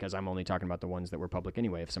cut it because I'm only talking about the ones that were public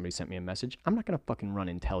anyway. If somebody sent me a message, I'm not going to fucking run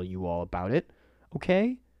and tell you all about it.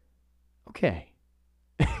 Okay? Okay.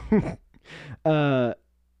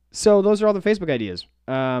 So those are all the Facebook ideas.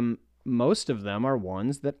 Most of them are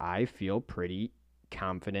ones that I feel pretty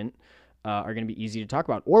confident are going to be easy to talk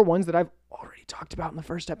about, or ones that I've already talked about in the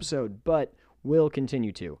first episode, but will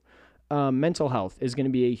continue to. Mental health is going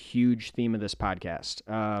to be a huge theme of this podcast.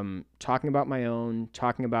 Talking about my own,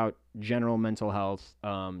 talking about general mental health,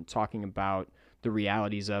 talking about the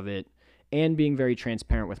realities of it, and being very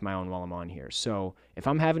transparent with my own while I'm on here. So if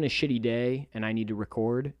I'm having a shitty day and I need to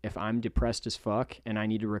record, if I'm depressed as fuck and I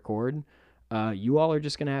need to record, you all are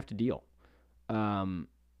just going to have to deal.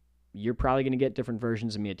 You're probably going to get different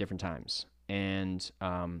versions of me at different times. And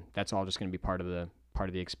that's all just going to be part of the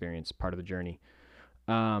experience, part of the journey.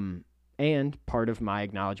 And part of my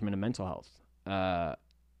acknowledgement of mental health.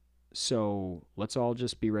 So let's all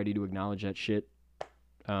just be ready to acknowledge that shit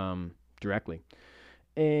directly.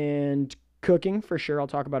 And cooking, for sure, I'll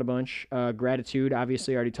talk about a bunch. Gratitude,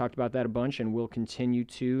 obviously, I already talked about that a bunch, and we'll continue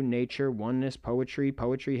to. Nature, oneness, poetry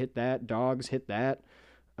hit that. Dogs hit that.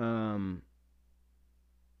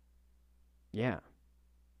 Yeah.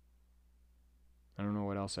 I don't know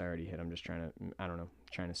what else I already hit. I'm just trying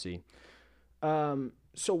to see.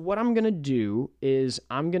 So what I'm going to do is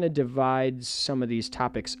I'm going to divide some of these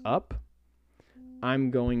topics up.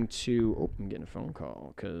 I'm going to... I'm getting a phone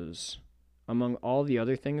call because among all the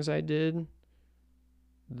other things I did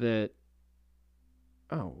that...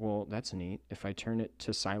 Oh, well, that's neat. If I turn it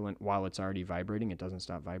to silent while it's already vibrating, it doesn't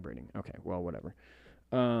stop vibrating. Okay, well, whatever.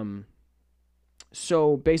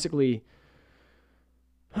 So basically...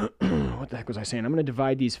 what the heck was I saying? I'm going to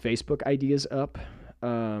divide these Facebook ideas up.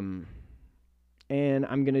 And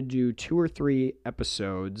I'm going to do 2 or 3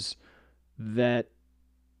 episodes that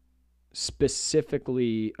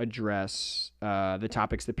specifically address the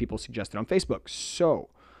topics that people suggested on Facebook. So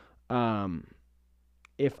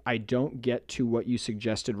if I don't get to what you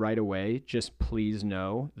suggested right away, just please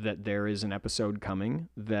know that there is an episode coming,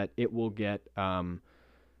 that it will get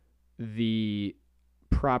the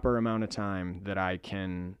proper amount of time that I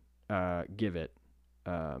can give it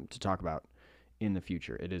to talk about in the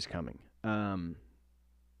future. It is coming.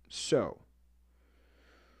 So,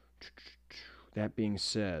 that being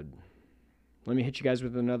said, let me hit you guys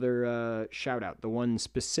with another shout out. The one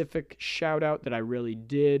specific shout out that I really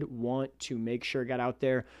did want to make sure got out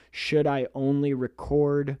there. Should I only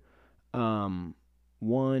record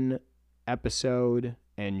one episode,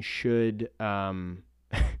 and should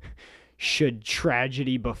should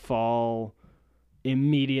tragedy befall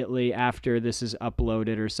immediately after this is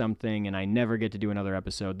uploaded or something and I never get to do another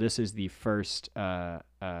episode, this is the first shout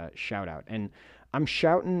out. And I'm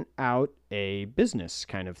shouting out a business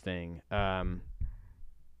kind of thing. I'm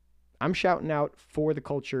shouting out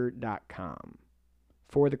fortheculture.com.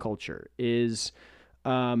 For the Culture is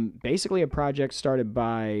basically a project started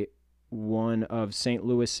by one of St.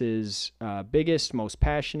 Louis's biggest, most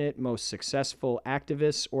passionate, most successful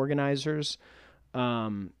activists, organizers.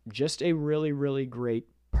 Just a really, really great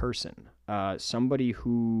person. Somebody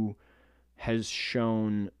who has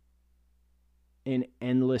shown an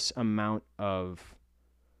endless amount of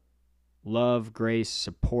love, grace,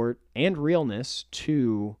 support, and realness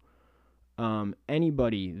to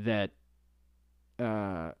anybody that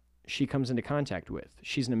she comes into contact with.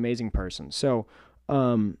 She's an amazing person. So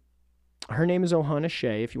her name is Ohana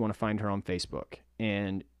Shea, if you want to find her on Facebook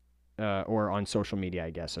and or on social media, I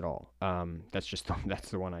guess, at all. That's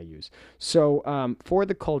the one I use. So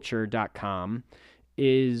fortheculture.com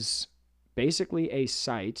is basically a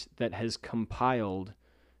site that has compiled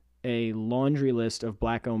a laundry list of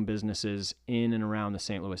Black-owned businesses in and around the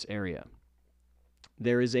St. Louis area.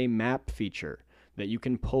 There is a map feature that you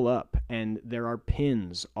can pull up, and there are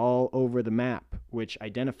pins all over the map which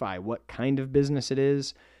identify what kind of business it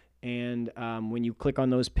is. And when you click on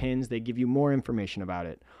those pins, they give you more information about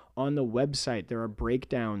it. On the website, there are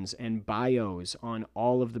breakdowns and bios on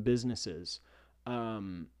all of the businesses.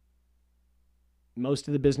 Most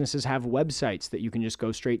of the businesses have websites that you can just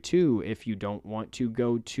go straight to if you don't want to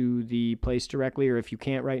go to the place directly, or if you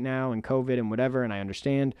can't right now and COVID and whatever, and I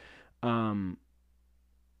understand.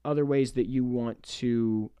 Other ways that you want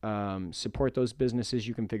to support those businesses,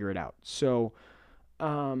 you can figure it out. So,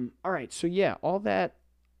 all right. So yeah, all that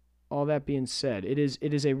being said, it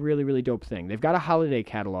is a really, really dope thing. They've got a holiday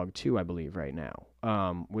catalog too, I believe, right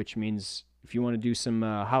now, which means if you want to do some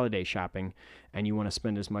holiday shopping and you want to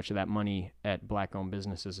spend as much of that money at Black-owned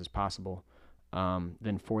businesses as possible,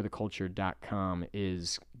 then fortheculture.com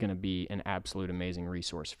is going to be an absolute amazing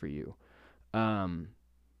resource for you.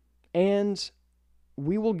 And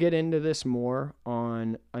we will get into this more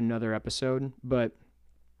on another episode, but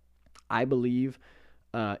I believe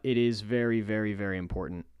it is very, very, very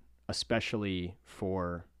important, especially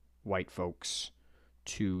for white folks,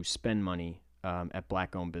 to spend money at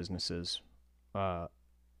Black-owned businesses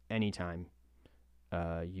anytime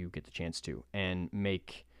you get the chance to, and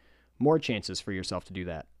make more chances for yourself to do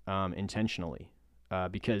that intentionally.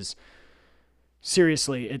 Because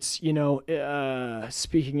seriously, it's,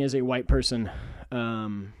 speaking as a white person,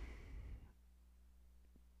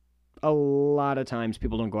 a lot of times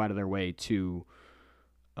people don't go out of their way to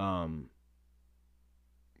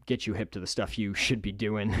get you hip to the stuff you should be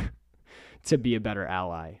doing to be a better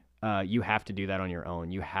ally. You have to do that on your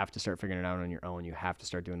own. You have to start figuring it out on your own. You have to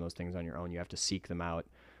start doing those things on your own. You have to seek them out.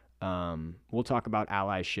 We'll talk about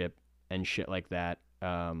allyship and shit like that.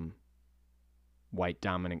 White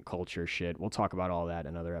dominant culture shit. We'll talk about all that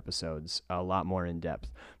in other episodes, a lot more in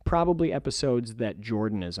depth. Probably episodes that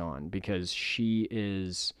Jordan is on, because she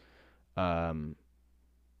is,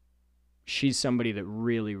 she's somebody that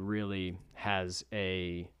really, really has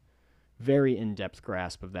a very in-depth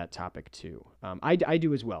grasp of that topic too. I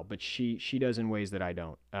do as well, but she does in ways that I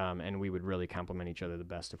don't. And we would really complement each other the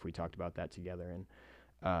best if we talked about that together. And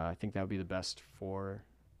I think that would be the best for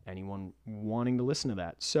anyone wanting to listen to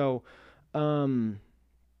that. So,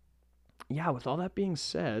 yeah, with all that being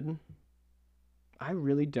said, I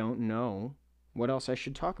really don't know what else I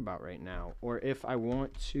should talk about right now, or if I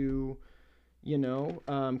want to,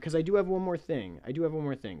 because I do have one more thing.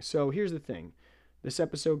 So here's the thing. This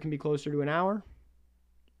episode can be closer to an hour,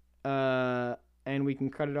 and we can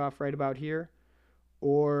cut it off right about here,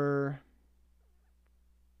 or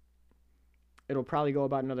it'll probably go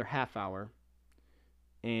about another half hour,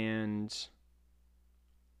 and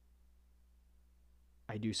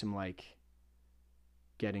I do some,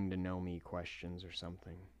 getting to know me questions or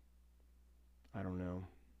something. I don't know.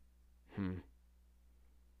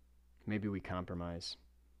 Maybe we compromise.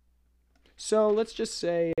 So let's just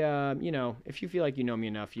say, if you feel like you know me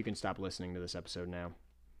enough, you can stop listening to this episode now.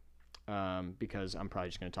 Because I'm probably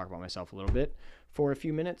just going to talk about myself a little bit for a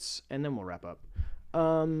few minutes, and then we'll wrap up.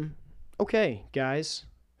 Okay, guys,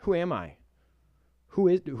 who am I? Who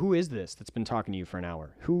is this that's been talking to you for an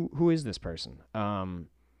hour? Who is this person?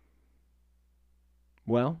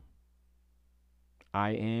 Well,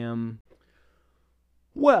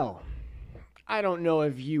 I don't know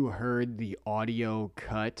if you heard the audio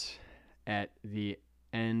cut at the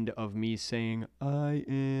end of me saying I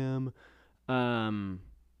am,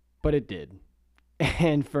 but it did.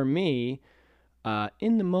 And for me,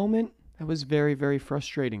 in the moment, that was very, very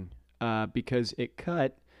frustrating, because it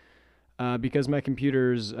cut, because my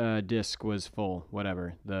computer's disk was full,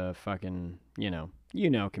 whatever, the fucking,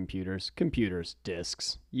 computers,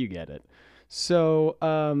 disks, you get it. So,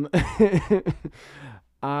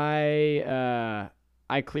 I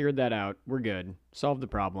cleared that out. We're good. Solved the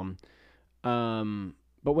problem.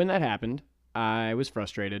 But when that happened, I was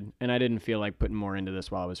frustrated, and I didn't feel like putting more into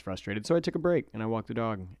this while I was frustrated. So I took a break, and I walked the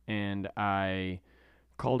dog, and I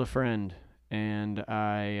called a friend, and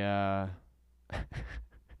I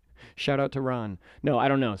shout out to Ron. No, I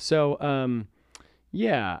don't know. So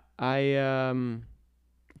Yeah, I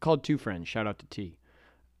called two friends. Shout out to T.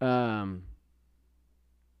 Um,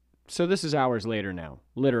 so this is hours later now.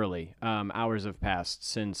 Literally, hours have passed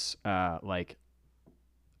since like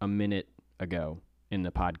a minute ago in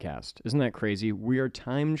the podcast. Isn't that crazy? We are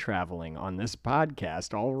time traveling on this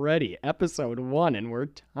podcast already. Episode 1, and we're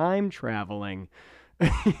time traveling.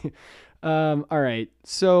 All right.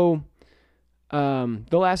 So the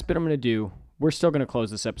last bit I'm going to do, we're still going to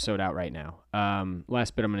close this episode out right now.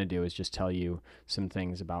 Last bit I'm going to do is just tell you some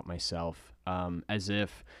things about myself, as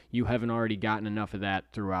if you haven't already gotten enough of that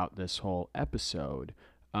throughout this whole episode.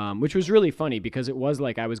 Which was really funny because it was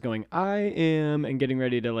like I was going, I am, and getting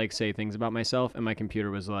ready to like say things about myself, and my computer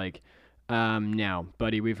was like, now,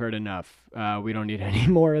 buddy, we've heard enough. We don't need any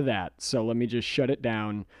more of that. So let me just shut it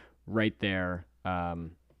down right there.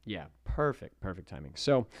 Yeah, perfect timing.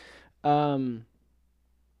 So,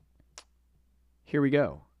 here we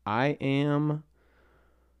go. I am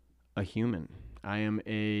a human. I am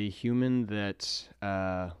a human that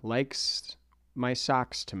likes my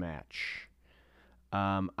socks to match.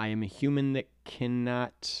 I am a human that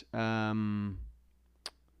cannot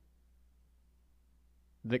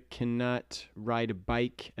ride a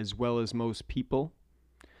bike as well as most people.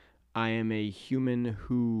 I am a human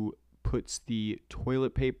who puts the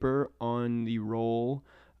toilet paper on the roll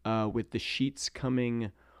with the sheets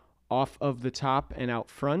coming off of the top and out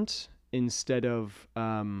front instead of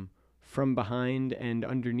from behind and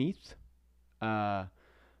underneath. I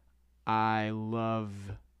love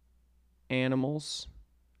animals.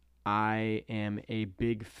 I am a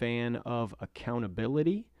big fan of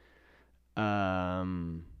accountability. I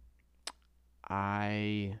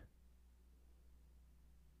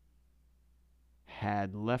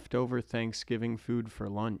had leftover Thanksgiving food for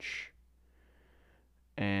lunch.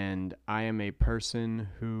 And I am a person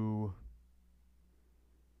who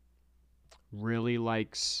really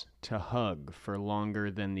likes to hug for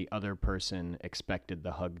longer than the other person expected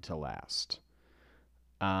the hug to last.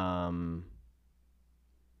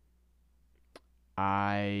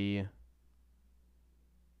 I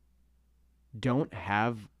don't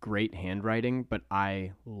have great handwriting, but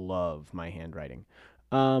I love my handwriting.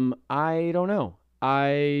 I don't know.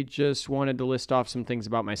 I just wanted to list off some things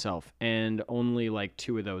about myself, and only like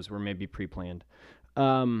 2 of those were maybe pre-planned.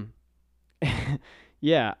 Um,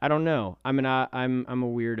 yeah, I don't know. I'm a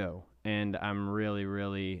weirdo, and I'm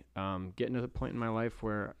really getting to the point in my life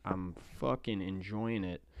where I'm fucking enjoying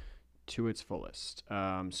it to its fullest.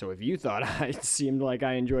 So if you thought I seemed like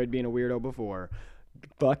I enjoyed being a weirdo before,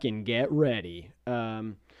 fucking get ready.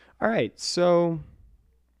 All right, so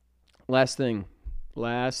last thing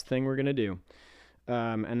we're gonna do,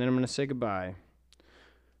 and then I'm gonna say goodbye.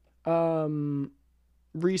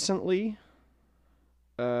 Recently,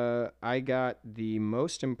 I got the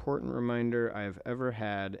most important reminder I've ever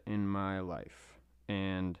had in my life,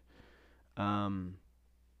 and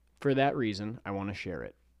for that reason, I want to share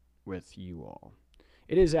it with you all.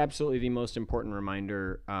 It is absolutely the most important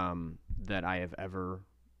reminder that I have ever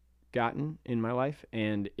gotten in my life,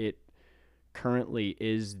 and it currently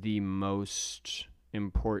is the most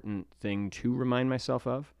important thing to remind myself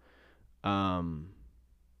of.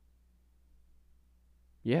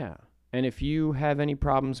 Yeah. And if you have any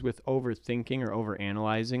problems with overthinking or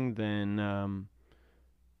overanalyzing, then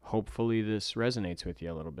hopefully this resonates with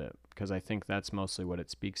you a little bit, because I think that's mostly what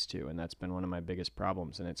it speaks to, and that's been one of my biggest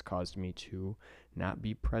problems, and it's caused me to not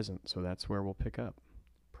be present. So that's where we'll pick up.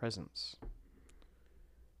 Presence.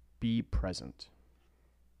 Be present.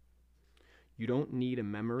 You don't need a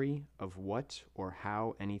memory of what or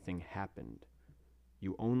how anything happened.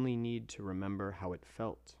 You only need to remember how it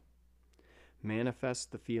felt.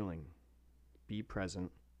 Manifest the feeling. Be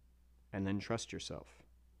present, and then trust yourself.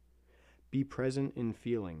 Be present in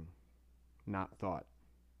feeling, not thought.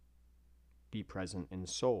 Be present in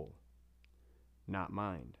soul, not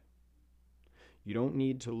mind. You don't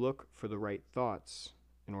need to look for the right thoughts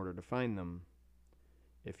in order to find them.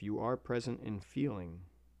 If you are present in feeling,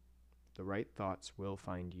 the right thoughts will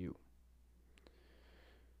find you.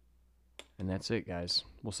 And that's it, guys.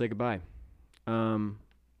 We'll say goodbye.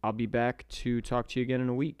 I'll be back to talk to you again in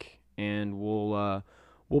a week, and we'll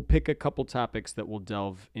pick a couple topics that we'll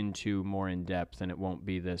delve into more in depth, and it won't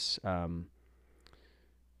be this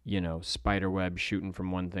spider web shooting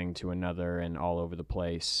from one thing to another and all over the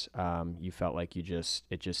place. You felt like it just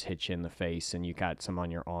hit you in the face, and you got some on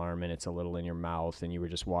your arm, and it's a little in your mouth, and you were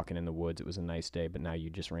just walking in the woods. It was a nice day, but now you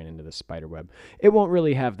just ran into the spider web. It won't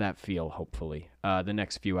really have that feel, hopefully, the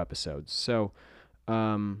next few episodes. So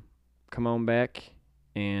come on back,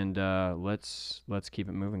 and let's keep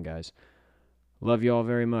it moving, guys. Love you all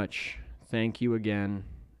very much. Thank you again,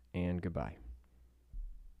 and goodbye.